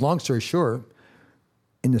 long story short,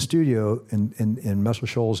 in the studio in Muscle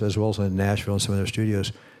Shoals, as well as in Nashville and some other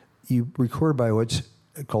studios, you record by what's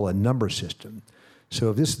called a number system. So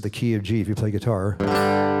if this is the key of G, if you play guitar,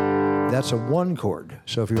 that's a 1 chord.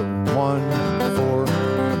 So if you go 1, 4,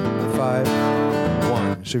 5,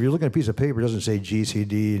 1. So if you're looking at a piece of paper, it doesn't say G, C,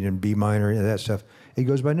 D, and B minor, and that stuff. It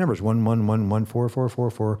goes by numbers, 1, 1, 1, 1, 4, 4,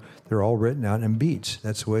 4, 4. They're all written out in beats.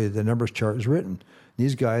 That's the way the numbers chart is written.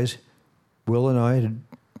 These guys, Will and I, had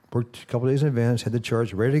worked a couple days in advance, had the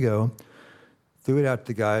charts ready to go, threw it out to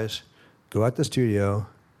the guys, go out to the studio.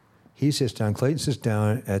 He sits down, Clayton sits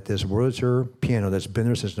down at this Wurlitzer piano that's been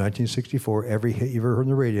there since 1964. Every hit you've ever heard on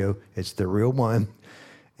the radio, it's the real one.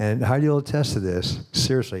 And Heidi will attest to this.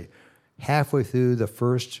 Seriously, halfway through the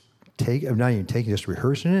first take, of not even taking, just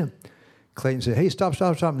rehearsing it, Clayton said, hey, stop.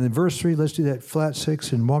 And then verse 3, let's do that flat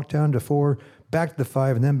 6 and walk down to 4, back to the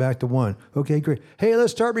 5, and then back to 1. Okay, great. Hey,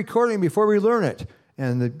 let's start recording before we learn it.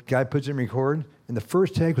 And the guy puts it in record, and the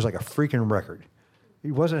first take was like a freaking record.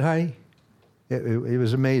 It wasn't Heidi? It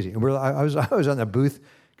was amazing. I was on the booth,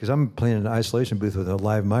 because I'm playing in an isolation booth with a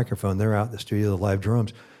live microphone. They're out in the studio, the live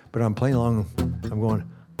drums. But I'm playing along, I'm going,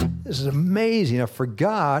 this is amazing. I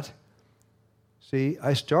forgot. See,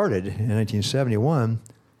 I started in 1971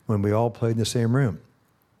 when we all played in the same room,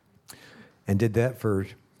 and did that for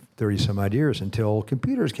 30 some odd years until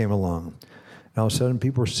computers came along. And all of a sudden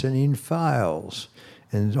people were sending files,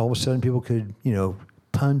 and all of a sudden people could,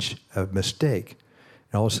 punch a mistake.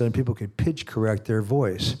 And all of a sudden people could pitch correct their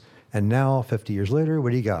voice. And now, 50 years later,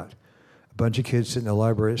 what do you got? A bunch of kids sitting in the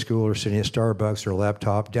library at school or sitting at Starbucks or a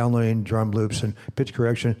laptop, downloading drum loops and pitch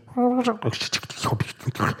correction.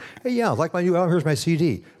 Hey, yeah, like my new album, here's my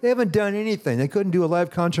CD. They haven't done anything. They couldn't do a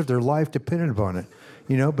live concert. Their life depended upon it,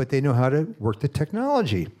 but they know how to work the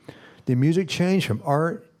technology. The music changed from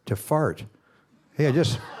art to fart. Hey,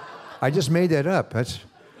 I just made that up.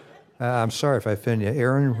 I'm sorry if I offend you.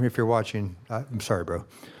 Aaron, if you're watching, I'm sorry, bro.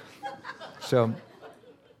 So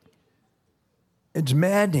it's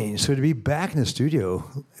maddening. So to be back in the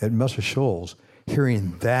studio at Muscle Shoals,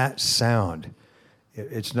 hearing that sound,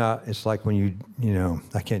 it's like when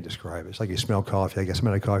I can't describe it. It's like you smell coffee. I guess I'm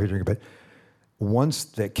not a coffee drinker, but once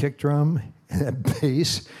that kick drum and that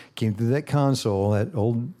bass came through that console, that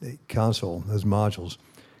old console, those modules,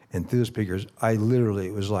 and through the speakers,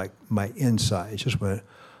 it was like my insides just went,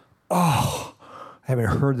 oh, I haven't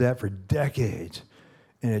heard that for decades.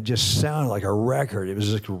 and it just sounded like a record. It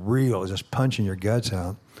was just real. It was just punching your guts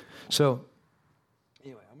out. So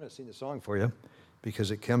anyway, I'm going to sing the song for you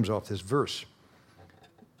because it comes off this verse,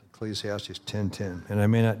 Ecclesiastes 10:10. And I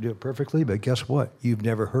may not do it perfectly, but guess what? You've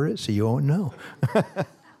never heard it, so you won't know.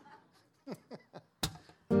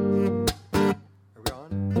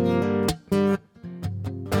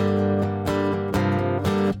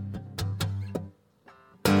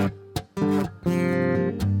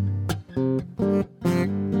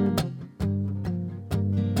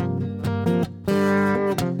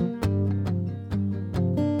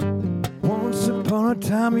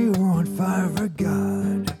 Time you were on fire for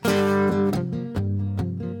God.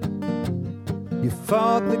 You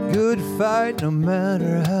fought the good fight no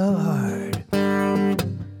matter how hard.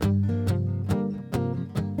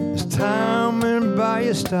 As time went by,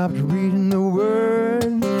 you stopped reading the Word,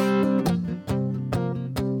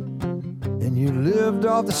 and you lived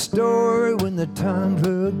off the story when the times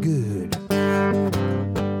were good.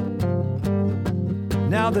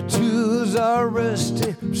 Now the tools are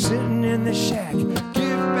rusty, sitting in the shack.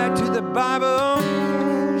 Get back to the Bible,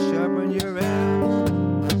 sharpen your axe.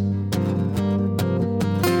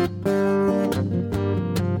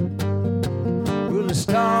 Well, it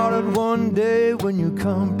started one day when you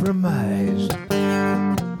compromised.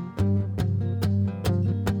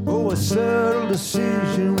 Oh, a subtle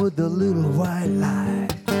decision with a little white lie.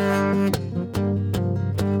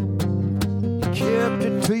 Kept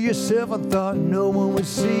it to yourself and thought no one would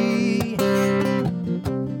see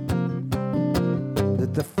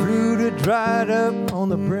that the fruit had dried up on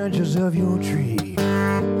the branches of your tree.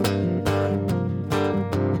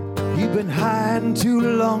 You've been hiding too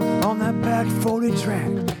long on that back 40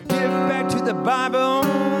 track. Get back to the Bible,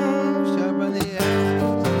 sharpen the axe.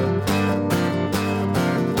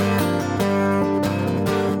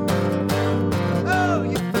 Oh,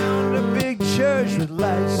 you found a big church with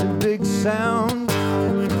lights and big sound.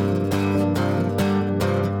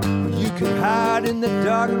 You could hide in the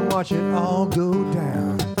dark and watch it all go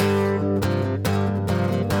down.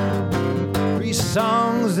 3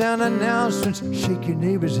 songs and announcements, shake your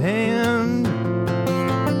neighbor's hand.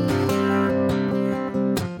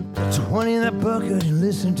 20 in the bucket and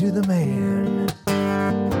listen to the man.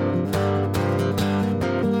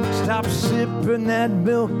 Stop sipping that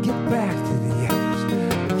milk, get back to the axe.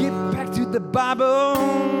 Get back to the Bible,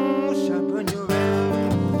 sharpen your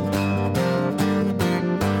axe.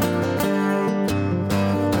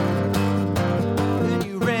 Then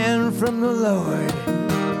you ran from the Lord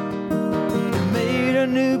and made a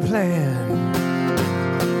new plan.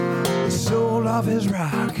 He sold off his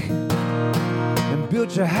rock and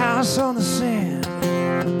built your house on the sand.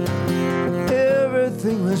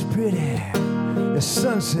 Everything was pretty. The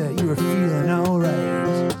sunset, you were feeling all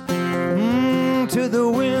right. Till the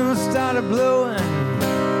wind started blowing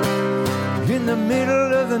in the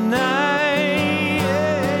middle of the night.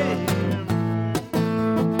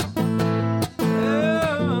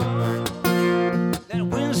 Oh, that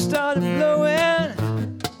wind started blowing.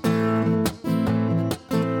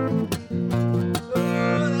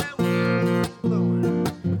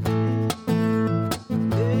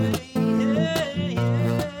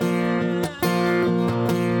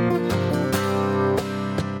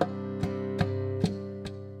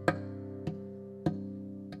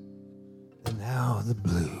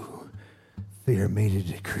 Fear made a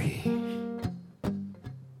decree.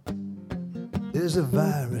 There's a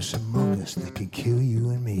virus among us that can kill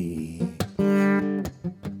you and me.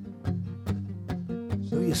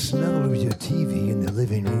 So you snuggle with your TV in the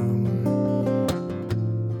living room.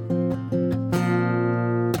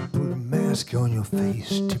 Put a mask on your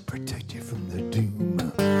face to protect you from the doom.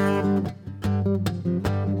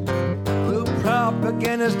 Well,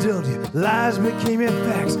 propaganda's told you, lies became your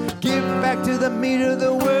facts. Get back to the meat of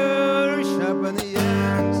the word, sharpen the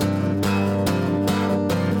axe.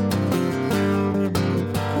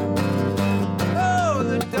 Oh,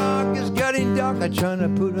 the dark is getting darker, trying to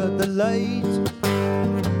put out the light.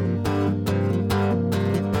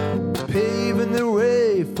 Paving the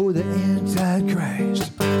way for the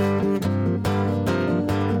Antichrist.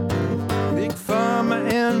 Big pharma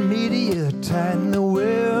and media tighten the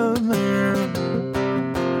web.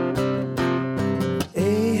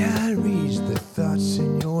 AI reads the thoughts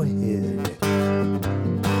in your head.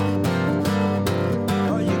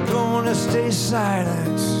 Are you gonna stay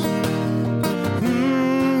silent?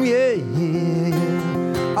 Yeah, yeah,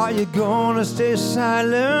 yeah. Are you gonna stay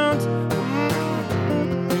silent?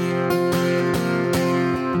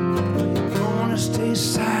 Stay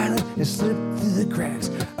silent and slip through the cracks.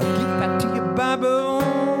 I'll get back to your Bible.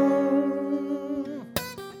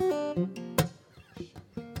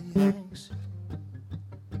 Yes.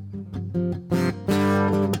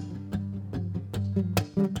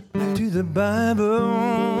 the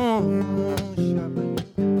Bible.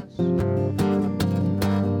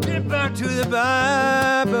 Get back to the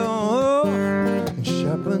Bible and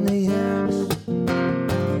sharpen the axe.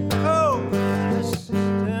 Oh, sisters,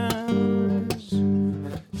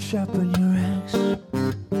 sharpen your axe.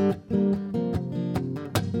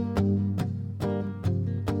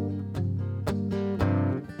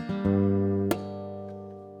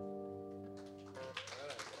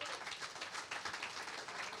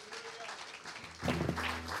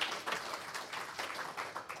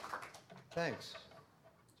 Thanks.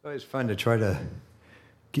 It's always fun to try to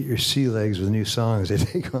get your sea legs with new songs. They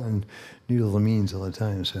take on new little meanings all the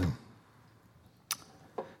time.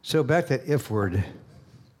 So back to that if word.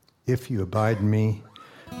 If you abide in me,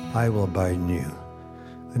 I will abide in you.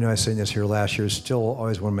 I know I sang this here last year. It's still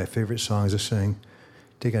always one of my favorite songs to sing.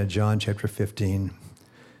 Taken out of John chapter 15.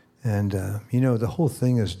 And, the whole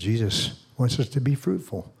thing is Jesus wants us to be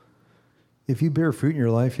fruitful. If you bear fruit in your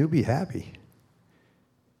life, you'll be happy.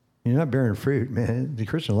 You're not bearing fruit, man. The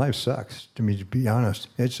Christian life sucks, to be honest.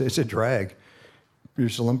 It's a drag. You're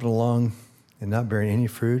just limping along and not bearing any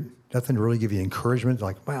fruit. Nothing to really give you encouragement,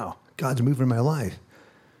 like, wow, God's moving in my life.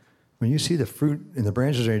 When you see the fruit in the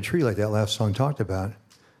branches of a tree like that last song talked about,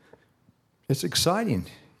 it's exciting.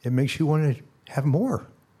 It makes you want to have more,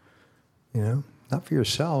 not for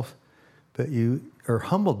yourself, but you are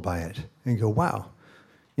humbled by it and go, wow.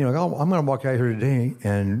 I'm going to walk out here today,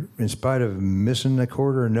 and in spite of missing a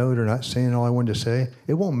chord or a note or not saying all I wanted to say,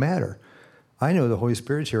 it won't matter. I know the Holy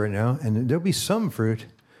Spirit's here right now, and there'll be some fruit,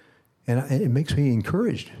 and it makes me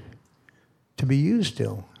encouraged to be used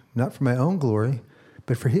still, not for my own glory,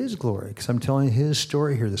 but for His glory, because I'm telling His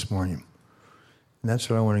story here this morning. And that's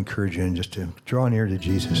what I want to encourage you in, just to draw near to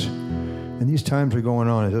Jesus. And these times are going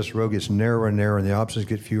on as this road gets narrower and narrower, and the options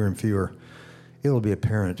get fewer and fewer. It'll be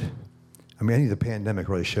apparent. I think the pandemic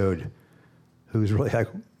really showed who's really,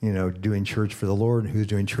 doing church for the Lord and who's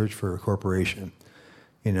doing church for a corporation.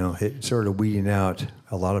 It started weeding out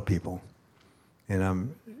a lot of people. And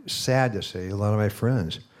I'm sad to say a lot of my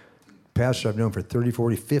friends, pastors I've known for 30,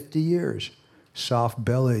 40, 50 years,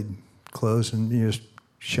 soft-bellied, close and just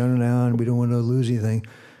shutting down. We don't want to lose anything.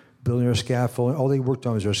 Building their scaffolding. All they worked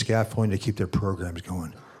on was their scaffolding to keep their programs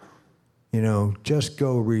going. Just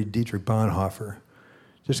go read Dietrich Bonhoeffer.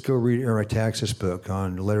 Just go read Eric Taxis' book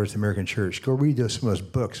on the Letters to the American Church. Go read some of those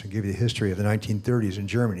books and give you the history of the 1930s in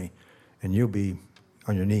Germany, and you'll be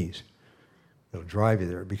on your knees. It'll drive you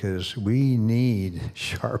there because we need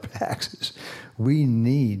sharp axes. We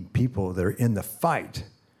need people that are in the fight.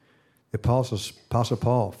 The Apostle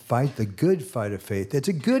Paul, fight the good fight of faith. It's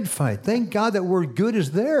a good fight. Thank God that word good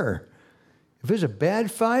is there. If it's a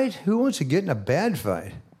bad fight, who wants to get in a bad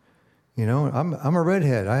fight? I'm a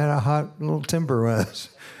redhead. I had a hot little temper when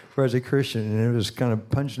I was a Christian, and it was kind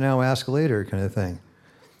of punch now, ask later kind of thing.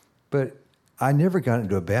 But I never got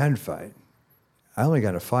into a bad fight. I only got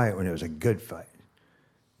in a fight when it was a good fight.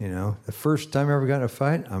 The first time I ever got in a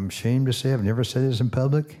fight, I'm ashamed to say, I've never said this in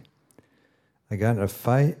public. I got in a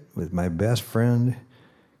fight with my best friend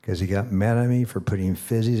because he got mad at me for putting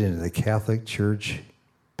fizzies into the Catholic Church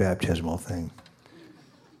baptismal thing.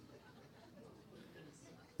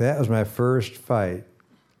 That was my first fight.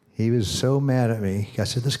 He was so mad at me. I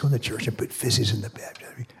said, let's go to the church and put fizzies in the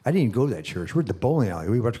baptism. I didn't even go to that church. We're at the bowling alley.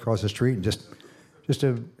 We walked across the street and just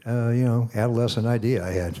a adolescent idea I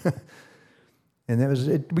had. And that was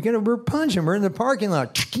it. We're punching. We're in the parking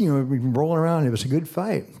lot, rolling around. It was a good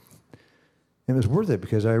fight. It was worth it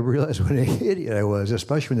because I realized what an idiot I was,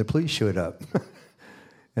 especially when the police showed up.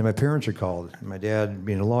 And my parents are called. And my dad,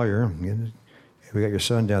 being a lawyer, we got your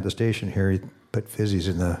son down at the station here. He put fizzies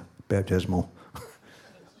in the baptismal.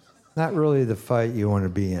 Not really the fight you want to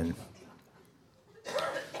be in.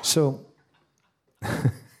 So, how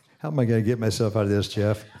am I going to get myself out of this,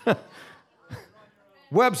 Jeff?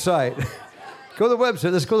 Website. Go to the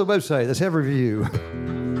website. Let's go to the website. Let's have a review.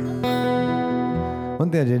 One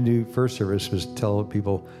thing I didn't do first service was tell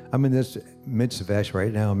people, I'm in this midst of actually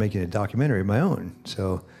right now making a documentary of my own.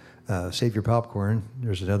 So save your popcorn.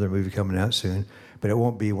 There's another movie coming out soon. But it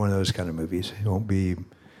won't be one of those kind of movies. It won't be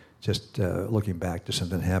just looking back to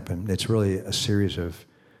something that happened. It's really a series of,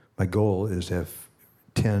 my goal is to have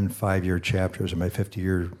 10 5-year chapters of my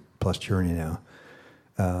 50-year plus journey now,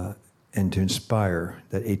 and to inspire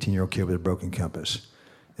that 18-year-old kid with a broken compass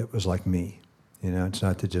that was like me. It's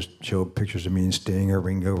not to just show pictures of me and Sting or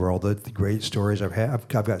ring over all the great stories I've had. I've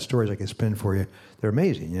got stories I can spin for you. They're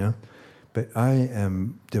amazing, But I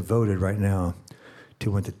am devoted right now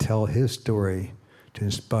to want to tell his story, to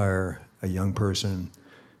inspire a young person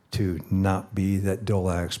to not be that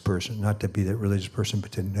dull-axe person, not to be that religious person,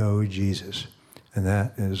 but to know Jesus. And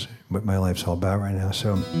that is what my life's all about right now.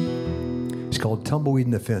 So it's called Tumbleweed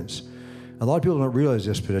in the Fence. A lot of people don't realize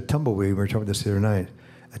this, but a tumbleweed, we were talking about this the other night,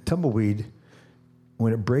 a tumbleweed,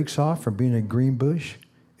 when it breaks off from being a green bush,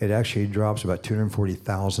 it actually drops about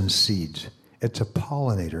 240,000 seeds. It's a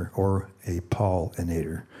pollinator, or a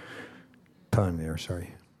pollinator. Pun there,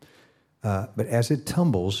 sorry. But as it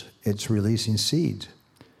tumbles, it's releasing seeds.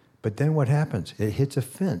 But then what happens? It hits a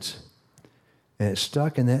fence. And it's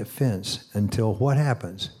stuck in that fence until what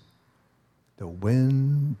happens? The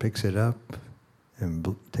wind picks it up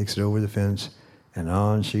and takes it over the fence, and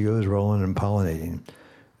on she goes rolling and pollinating.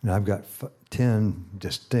 And I've got 10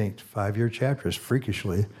 distinct 5-year chapters.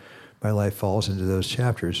 Freakishly, my life falls into those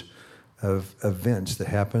chapters of events that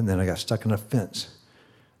happen. Then I got stuck in a fence.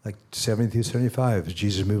 Like 70 through 75 is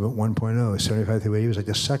Jesus Movement 1.0. 75 through 80 was like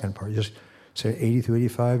the second part. Just say 80 through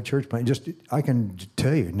 85 church plant. Just I can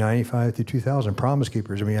tell you 95 through 2000 Promise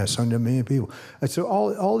Keepers. I mean, I sung to a million people. And so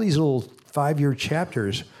all these little 5-year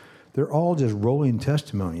chapters, they're all just rolling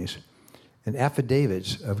testimonies and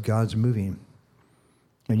affidavits of God's moving.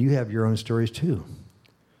 And you have your own stories too.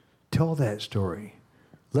 Tell that story.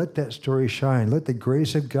 Let that story shine. Let the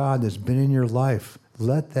grace of God that's been in your life,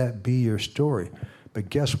 let that be your story. But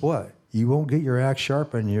guess what? You won't get your axe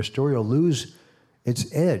sharpened, and your story will lose its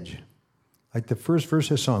edge. Like the first verse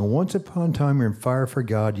of the song, once upon a time you're in fire for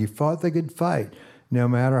God. You fought the good fight, no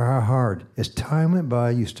matter how hard. As time went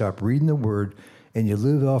by, you stopped reading the word, and you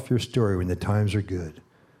live off your story when the times are good.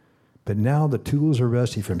 But now the tools are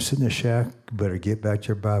rusty from sitting in the shack. You better get back to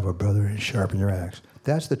your Bible, brother, and sharpen your axe.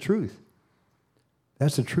 That's the truth.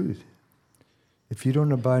 That's the truth. If you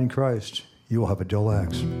don't abide in Christ, you will have a dull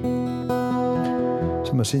axe. So I'm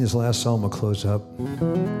going to sing this last psalm. We'll close up.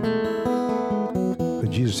 But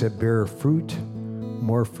Jesus said, bear fruit,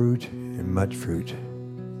 more fruit, and much fruit.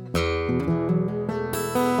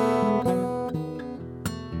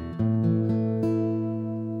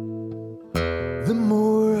 The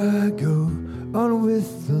more I go on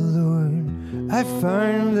with the Lord, I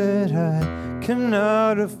find that I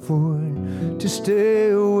cannot afford to stay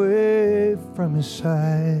away from His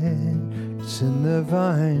side. It's in the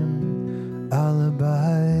vine I'll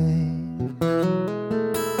abide.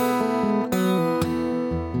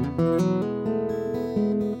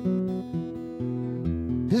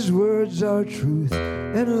 His words are truth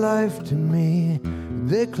and life to me.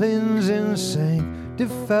 They cleanse and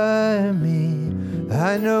sanctify me.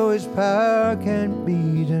 I know His power can't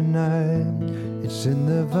be denied. It's in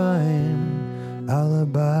the vine I'll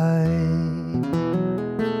abide.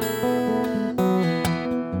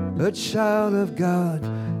 A child of God,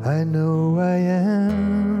 I know I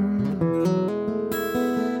am.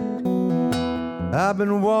 I've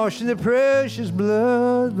been washed in the precious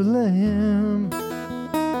blood of the Lamb. But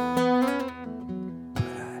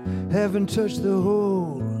I haven't touched the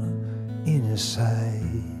hole in His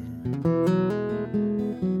side.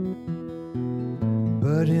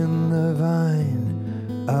 But in the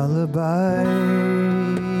vine I'll abide.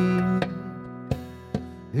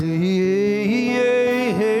 Hey,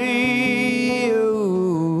 hey, hey,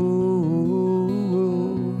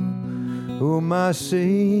 oh, my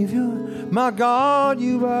Savior, my God,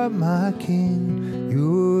 you are my King.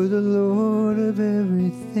 You're the Lord of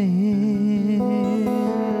everything.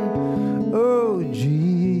 Oh,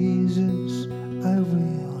 Jesus, I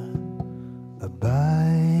will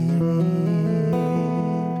abide.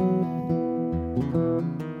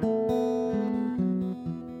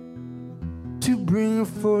 To bring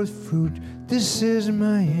forth fruit, this is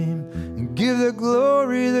my aim, and give the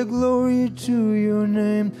glory to your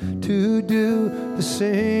name. To do the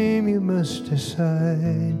same you must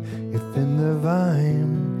decide, if in the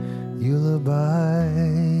vine you'll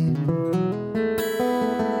abide.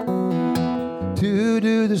 To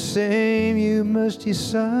do the same you must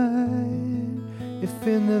decide, if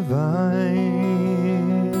in the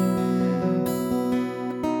vine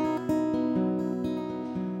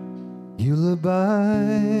you'll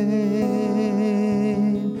abide.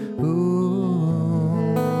 Ooh,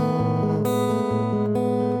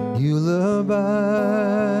 you'll abide.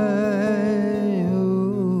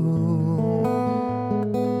 Ooh,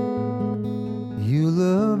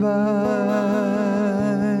 you'll abide.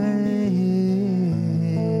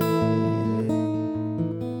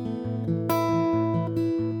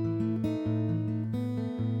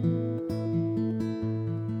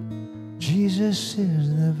 Jesus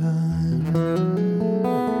is the vine.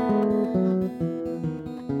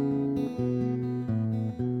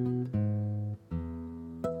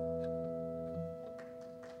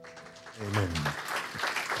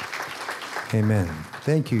 Amen.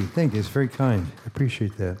 Thank you. Thank you. It's very kind. I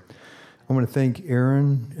appreciate that. I I want to thank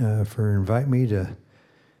Aaron for inviting me to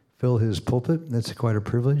fill his pulpit. That's quite a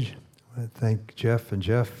privilege. I want to thank Jeff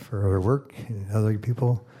for their work and other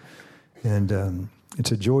people. And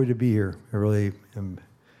it's a joy to be here. I really am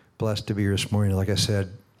blessed to be here this morning. Like I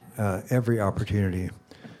said, every opportunity.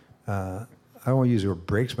 I don't want to use the word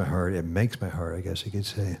breaks my heart. It makes my heart, I guess you could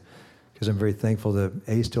say. Because I'm very thankful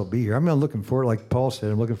to, still be here. I'm not looking forward, like Paul said,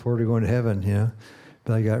 I'm looking forward to going to heaven,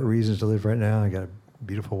 But I got reasons to live right now. I got a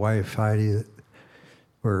beautiful wife, Heidi.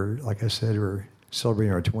 Like I said, we're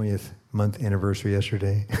celebrating our 20th month anniversary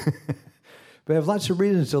yesterday. But I have lots of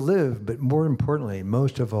reasons to live, but more importantly,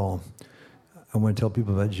 most of all, I want to tell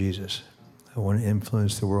people about Jesus. I want to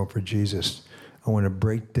influence the world for Jesus. I want to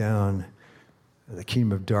break down the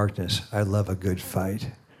kingdom of darkness. I love a good fight.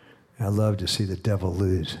 I love to see the devil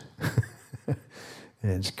lose. And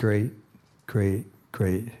it's great, great,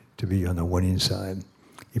 great to be on the winning side.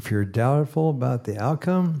 If you're doubtful about the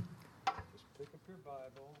outcome, just pick up your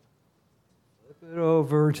Bible, flip it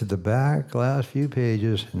over to the back, last few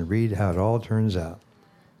pages, and read how it all turns out.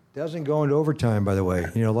 Doesn't go into overtime, by the way.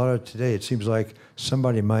 A lot of today, it seems like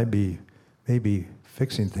somebody might be maybe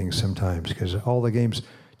fixing things sometimes because all the games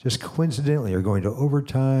just coincidentally are going to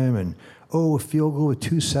overtime and, a field goal with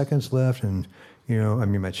 2 seconds left. And,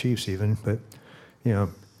 my Chiefs even, but,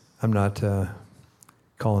 I'm not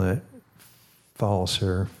calling it false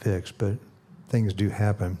or fixed, but things do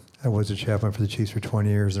happen. I was a chaplain for the Chiefs for 20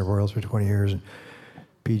 years, the Royals for 20 years, and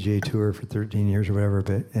PGA Tour for 13 years or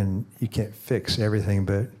whatever, and you can't fix everything,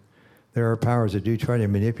 but there are powers that do try to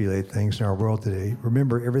manipulate things in our world today.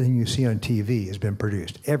 Remember, everything you see on TV has been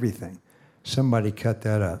produced. Everything. Somebody cut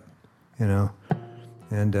that up,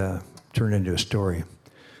 and turned it into a story.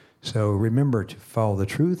 So remember to follow the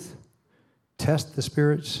truth, test the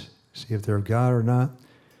spirits, see if they're of God or not,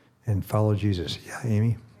 and follow Jesus. Yeah, Amy? Are you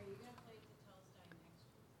going to play the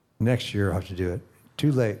Tells next year? I'll have to do it.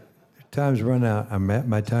 Too late. Time's run out. I'm at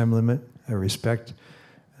my time limit. I respect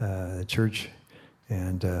the church,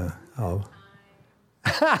 and I'll...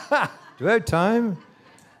 Do I have time?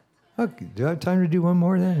 Okay. Do I have time to do one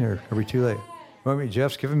more then, or are we too late? Want me?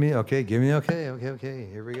 Jeff's giving me? Okay, give me okay.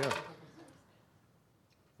 Here we go.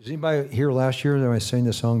 Is anybody here last year that I sang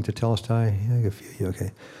the song Tetelestai? A few.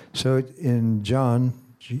 Okay. So in John,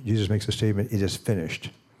 Jesus makes a statement, it is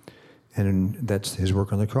finished. And that's his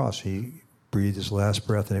work on the cross. He breathed his last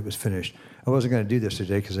breath and it was finished. I wasn't going to do this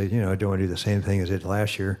today because I don't want to do the same thing as I did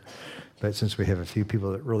last year. But since we have a few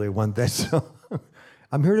people that really want that song,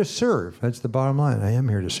 I'm here to serve. That's the bottom line. I am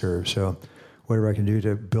here to serve. So whatever I can do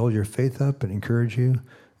to build your faith up and encourage you,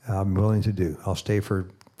 I'm willing to do. I'll stay for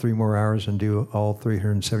 3 more hours and do all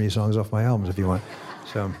 370 songs off my albums if you want.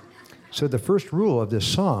 So the first rule of this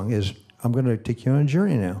song is I'm going to take you on a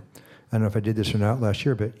journey now. I don't know if I did this or not last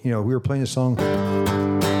year, but we were playing this song,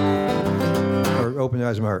 or Open the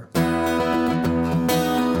Eyes of My Heart.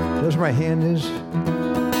 Notice where my hand is.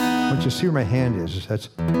 Once you see where my hand is, that's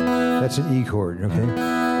an E chord, okay?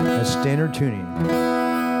 That's standard tuning.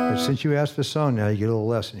 But since you asked for the song now, you get a little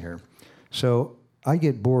lesson here. So I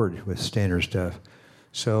get bored with standard stuff.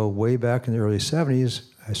 So way back in the early 70s,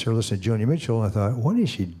 I started listening to Joni Mitchell, and I thought, what is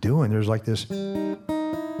she doing? There's like this...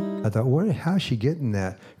 I thought, how is she getting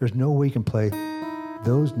that? There's no way you can play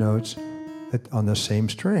those notes on the same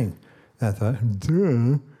string. And I thought,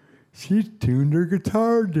 duh, she tuned her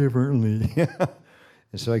guitar differently.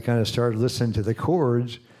 And so I kind of started listening to the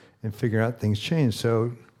chords and figuring out things changed.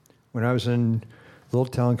 So when I was in a little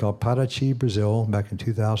town called Paraty, Brazil, back in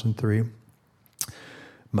 2003,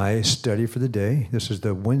 my study for the day, this is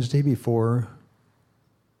the Wednesday before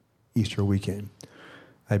Easter weekend.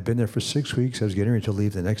 I'd been there for 6 weeks. I was getting ready to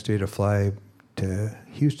leave the next day to fly to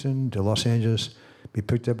Houston, to Los Angeles, be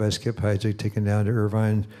picked up by Skip Heitzig, taken down to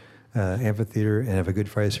Irvine Amphitheater, and have a Good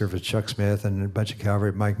Friday service. Chuck Smith and a bunch of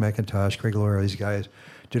Calvary, Mike McIntosh, Greg Laura, these guys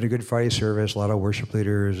did a Good Friday service, a lot of worship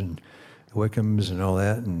leaders and Wickhams and all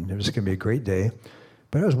that, and it was going to be a great day.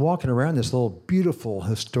 But I was walking around this little beautiful,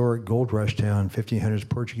 historic gold rush town, 1500s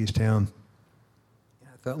Portuguese town.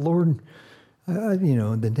 I thought, Lord...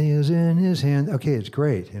 the nails in his hand. Okay, it's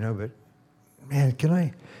great, but man,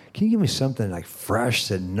 can you give me something like fresh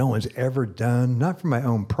that no one's ever done? Not for my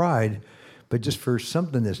own pride, but just for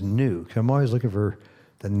something that's new. 'Cause I'm always looking for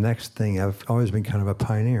the next thing. I've always been kind of a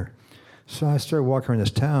pioneer. So I started walking around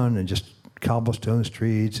this town and just cobblestone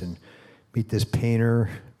streets and meet this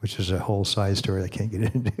painter, which is a whole side story I can't get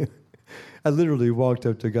into. I literally walked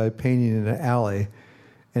up to a guy painting in an alley,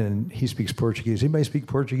 and he speaks Portuguese. Anybody speak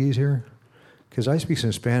Portuguese here? Because I speak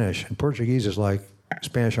some Spanish, and Portuguese is like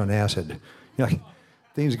Spanish on acid.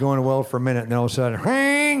 Things going well for a minute, and then all of a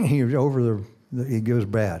sudden, it goes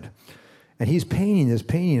bad. And he's painting this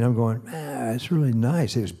painting, and I'm going, man, it's really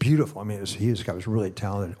nice. It was beautiful. I mean, this guy was really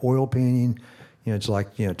talented. Oil painting, it's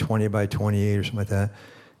like 20 by 28 or something like that.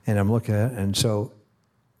 And I'm looking at it, and so,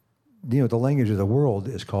 the language of the world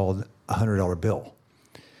is called a $100 bill.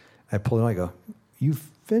 I pull it out, I go, you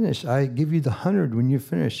finished. I give you the 100 when you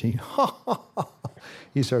finish. He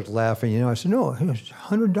starts laughing. I said, no, it's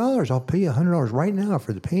 $100. I'll pay you $100 right now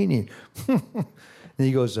for the painting. And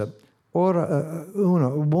he goes,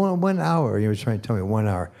 1 hour. He was trying to tell me 1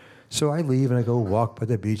 hour. So I leave and I go walk by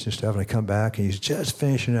the beach and stuff, and I come back and he's just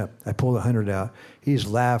finishing up. I pull the 100 out. He's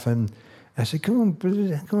laughing. I said, come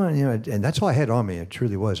on, and that's all I had on me. It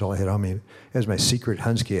truly was all I had on me. It was my secret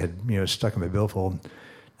Hunsky I had, stuck in my billfold.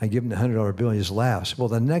 I give him the $100 bill and he just laughs. Well,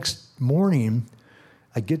 the next morning,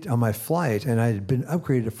 I get on my flight and I had been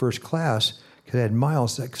upgraded to first class because I had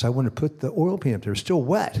miles because I wanted to put the oil paint up there. It was still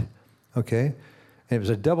wet, okay? And it was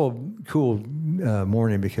a double cool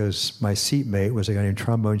morning because my seatmate was a guy named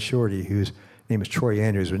Trombone Shorty, whose name was Troy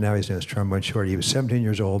Andrews, but now he's known as Trombone Shorty. He was 17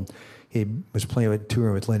 years old. He was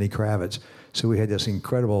touring with Lenny Kravitz. So we had this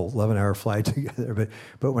incredible 11-hour flight together.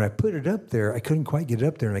 But when I put it up there, I couldn't quite get it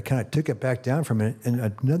up there, and I kind of took it back down from it.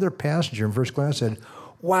 And another passenger in first class said,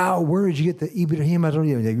 wow, where did you get the Ibrahim? I don't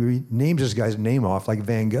know. He names this guy's name off like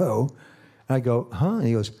Van Gogh. And I go, huh? And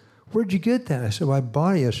he goes, where'd you get that? I said, well, I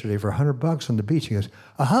bought it yesterday for $100 on the beach. He goes,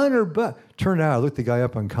 $100? Turned out, I looked the guy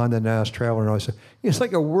up on Condé Nast Traveler, and I said, he's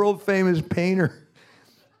like a world-famous painter.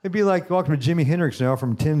 It'd be like walking to Jimi Hendrix now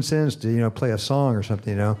from 10 cents to, play a song or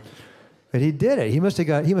something, But he did it. He must have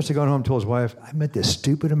gone home and told his wife, I met this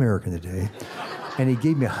stupid American today. And he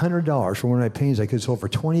gave me $100 for one of my paintings I could sell for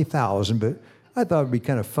 $20,000, but I thought it'd be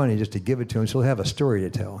kind of funny just to give it to him so he'll have a story to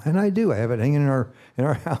tell. And I do. I have it hanging in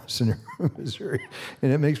our house in Missouri.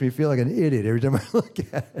 And it makes me feel like an idiot every time I look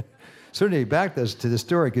at it. So anyway, back to the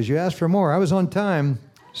story, because you asked for more. I was on time.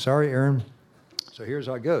 Sorry, Aaron. So here's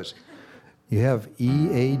how it goes. You have E,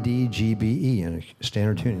 A, D, G, B, E in a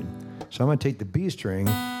standard tuning. So I'm going to take the B string,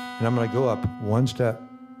 and I'm going to go up one step.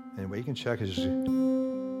 And what you can check is, here's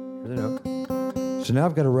the note. So now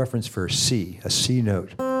I've got a reference for C, a C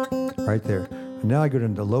note, right there. And now I go to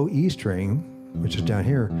the low E string, which is down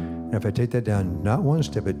here. And if I take that down, not one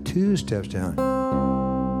step, but 2 steps down.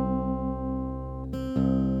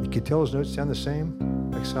 You can tell those notes sound the same,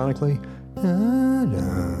 like sonically.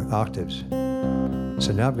 Octaves.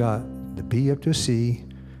 So now I've got the B up to a C,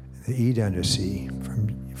 the E down to a C,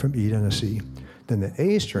 from E down to C. Then the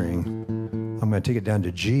A string, I'm going to take it down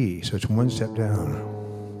to G, so it's 1 step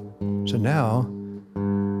down. So now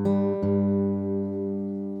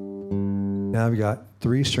I've got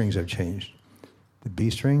 3 strings I've changed. The B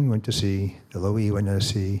string went to C, the low E went down to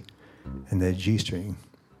C, and the G string,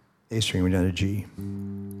 A string went down to G.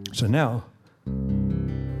 So now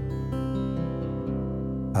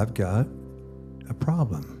I've got a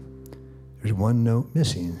problem. There's 1 note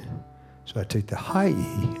missing. So I take the high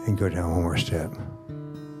E and go down 1 more step.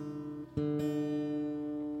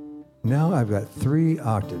 Now I've got 3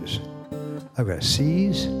 octaves. I've got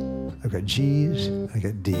C's, I've got G's, I've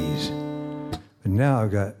got D's. And now I've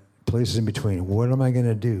got places in between. What am I going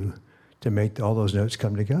to do to make all those notes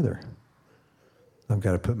come together? I've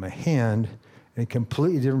got to put my hand in a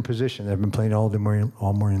completely different position that I've been playing all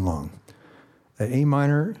morning long. At A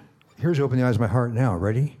minor, here's Open the Eyes of My Heart now.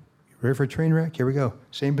 Ready? Ready for a train wreck? Here we go.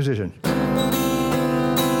 Same position.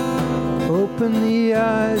 Open the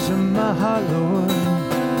eyes of my heart, Lord.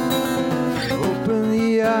 Open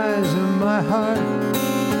the eyes of my heart.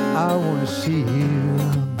 I want to see you.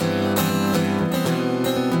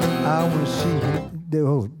 I want to see you.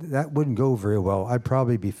 Oh, that wouldn't go very well. I'd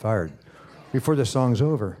probably be fired before the song's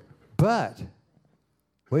over. But,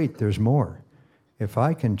 wait, there's more. If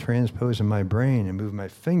I can transpose in my brain and move my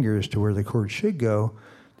fingers to where the chord should go,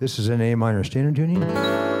 this is an A minor standard tuning.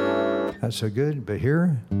 Not so good, but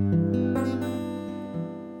here,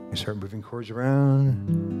 I start moving chords around.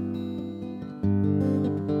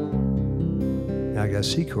 Now I got a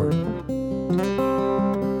C chord.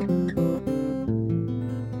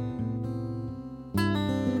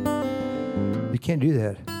 You can't do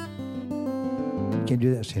that. You can't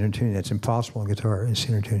do that standard tuning. That's impossible on guitar in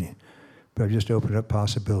standard tuning. But I've just opened up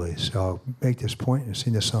possibilities. So I'll make this point and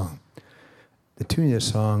sing this song. The tuning of this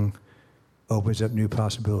song opens up new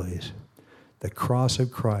possibilities. The cross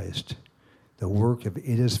of Christ, the work of it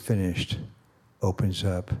is finished, opens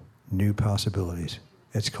up new possibilities.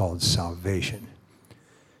 It's called salvation.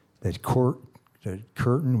 The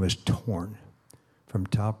curtain was torn from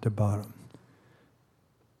top to bottom.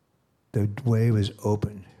 The way was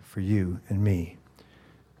open for you and me.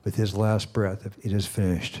 With his last breath of it is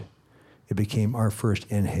finished, it became our first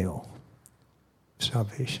inhale.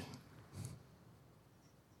 Salvation.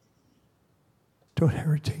 Don't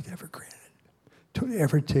ever take that for granted. Don't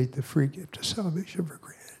ever take the free gift of salvation for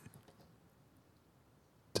granted.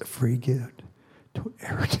 It's a free gift. Don't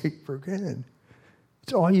ever take it for granted.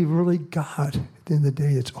 It's all you've really got. At the end of the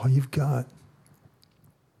day, it's all you've got.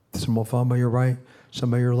 Some will fall by your right,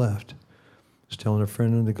 some by your left. I was telling a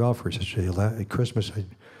friend in the golf course yesterday, at Christmas, I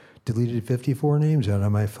deleted 54 names out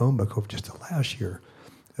of my phone book over just the last year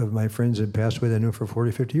of my friends that passed away that I knew for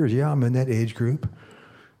 40, 50 years. Yeah, I'm in that age group,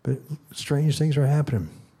 but strange things are happening.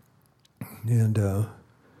 And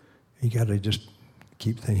you got to just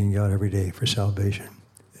keep thanking God every day for salvation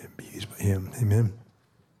and be used by Him. Amen.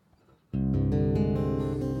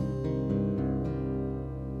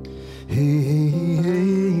 Hey, hey, hey,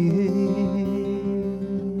 hey.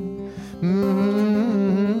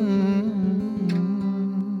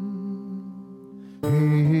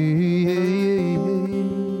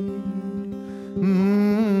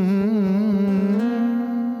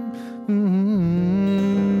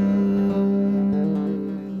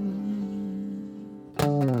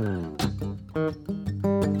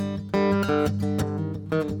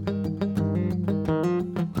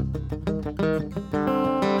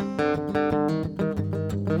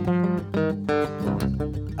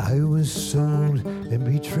 I was sold and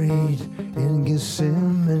betrayed in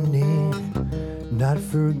Gethsemane, not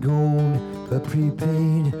for gold, but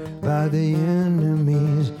prepaid by the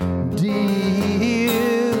enemy's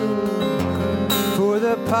deal for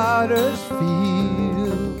the potter's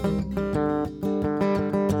field.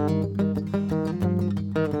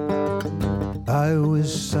 I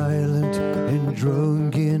was silent and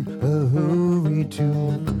drunk in a hurry to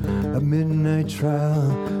a midnight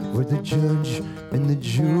trial where the judge and the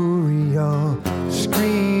jury all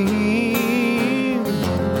scream,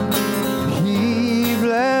 he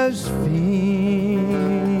blasphemed.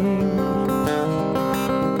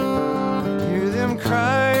 Hear them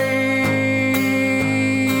cry,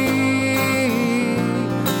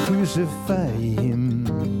 crucify him.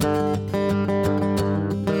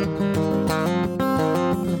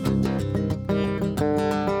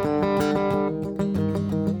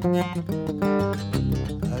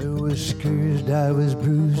 I was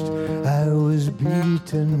bruised, I was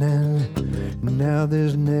beaten, and now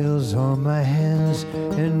there's nails on my hands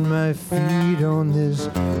and my feet on this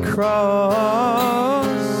cross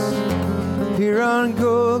here on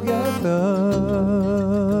Golgotha.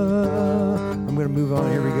 I'm going to move on.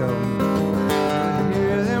 Here we go.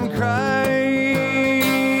 Hear them cry,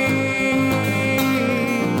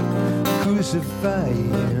 crucify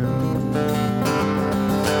him.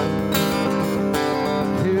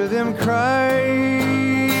 Hear them cry,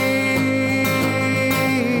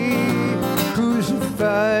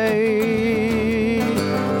 crucify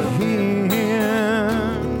him.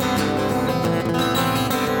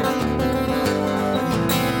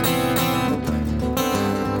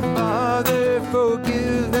 Father,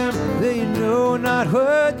 forgive them, they know not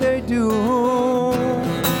what they do.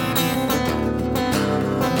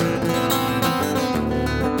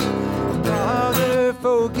 Father,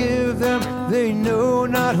 forgive them, they know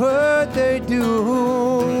not what they do.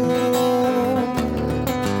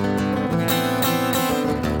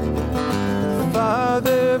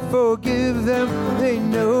 Father, forgive them, they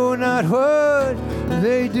know not what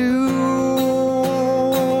they do.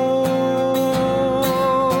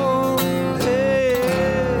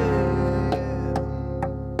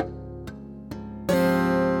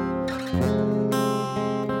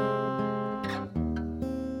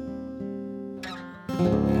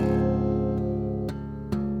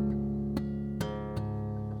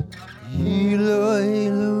 Eloi,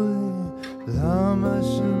 Eloi, lama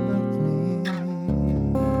sabachthani.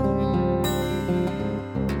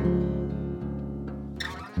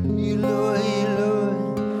 Eloi, Eloi,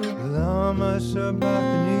 lama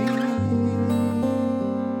sabachthani.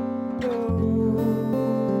 Oh,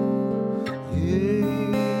 yeah.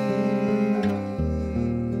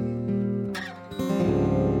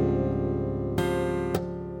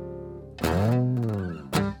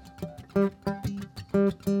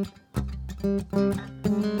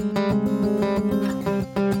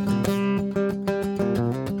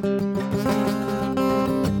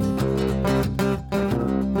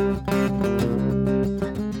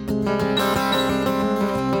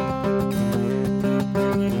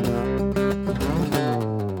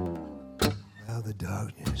 Now the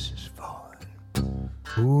darkness is falling.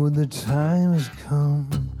 Oh, the time has come.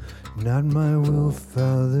 Not my will,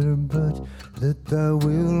 Father, but let thy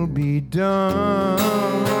will be done.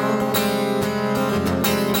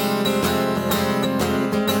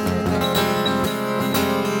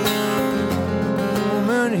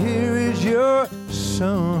 Woman, here is your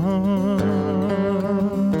son.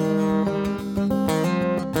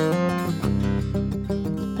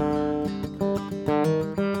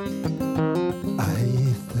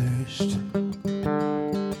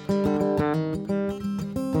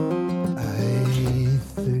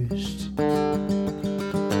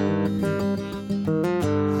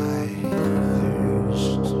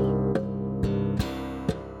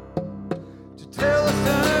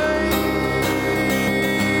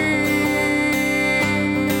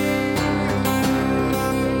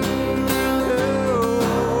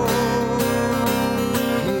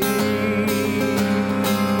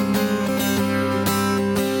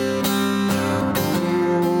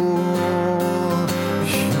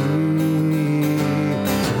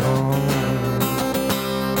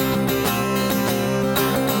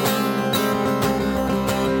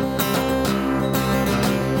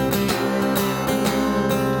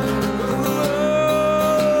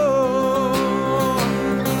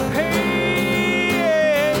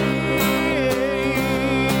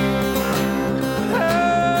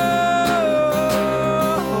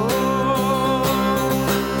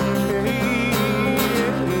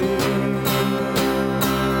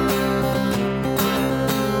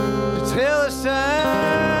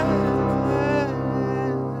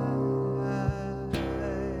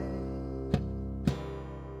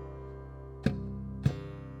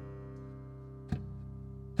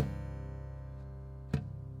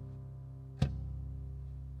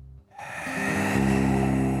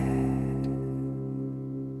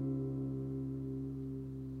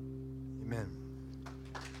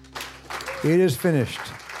 It is finished.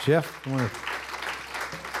 Jeff,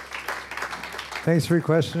 thanks for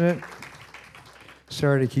requesting it.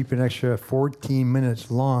 Sorry to keep an extra 14 minutes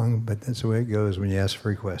long, but that's the way it goes when you ask for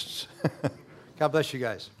requests. God bless you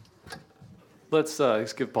guys. Let's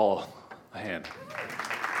give Paul a hand.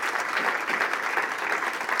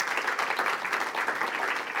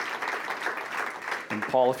 And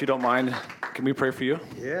Paul, if you don't mind, can we pray for you?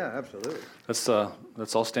 Yeah, absolutely. Let's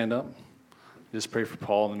all stand up. Just pray for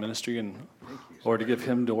Paul and the ministry, and Lord, to give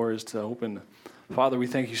him doors to open. Father, we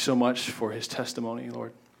thank you so much for his testimony,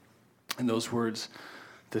 Lord, and those words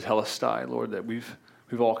to telestai, Lord, that we've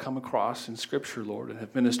all come across in Scripture, Lord, and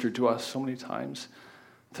have ministered to us so many times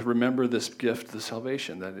to remember this gift, the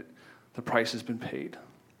salvation, that the price has been paid.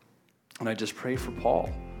 And I just pray for Paul,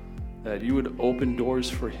 that you would open doors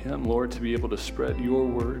for him, Lord, to be able to spread your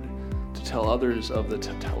word, to tell others of the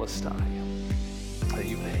telestai, that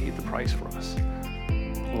you paid the price for us.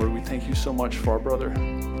 Lord, we thank you so much for our brother.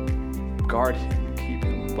 Guard him, keep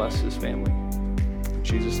him, bless his family. In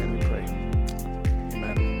Jesus' name we pray.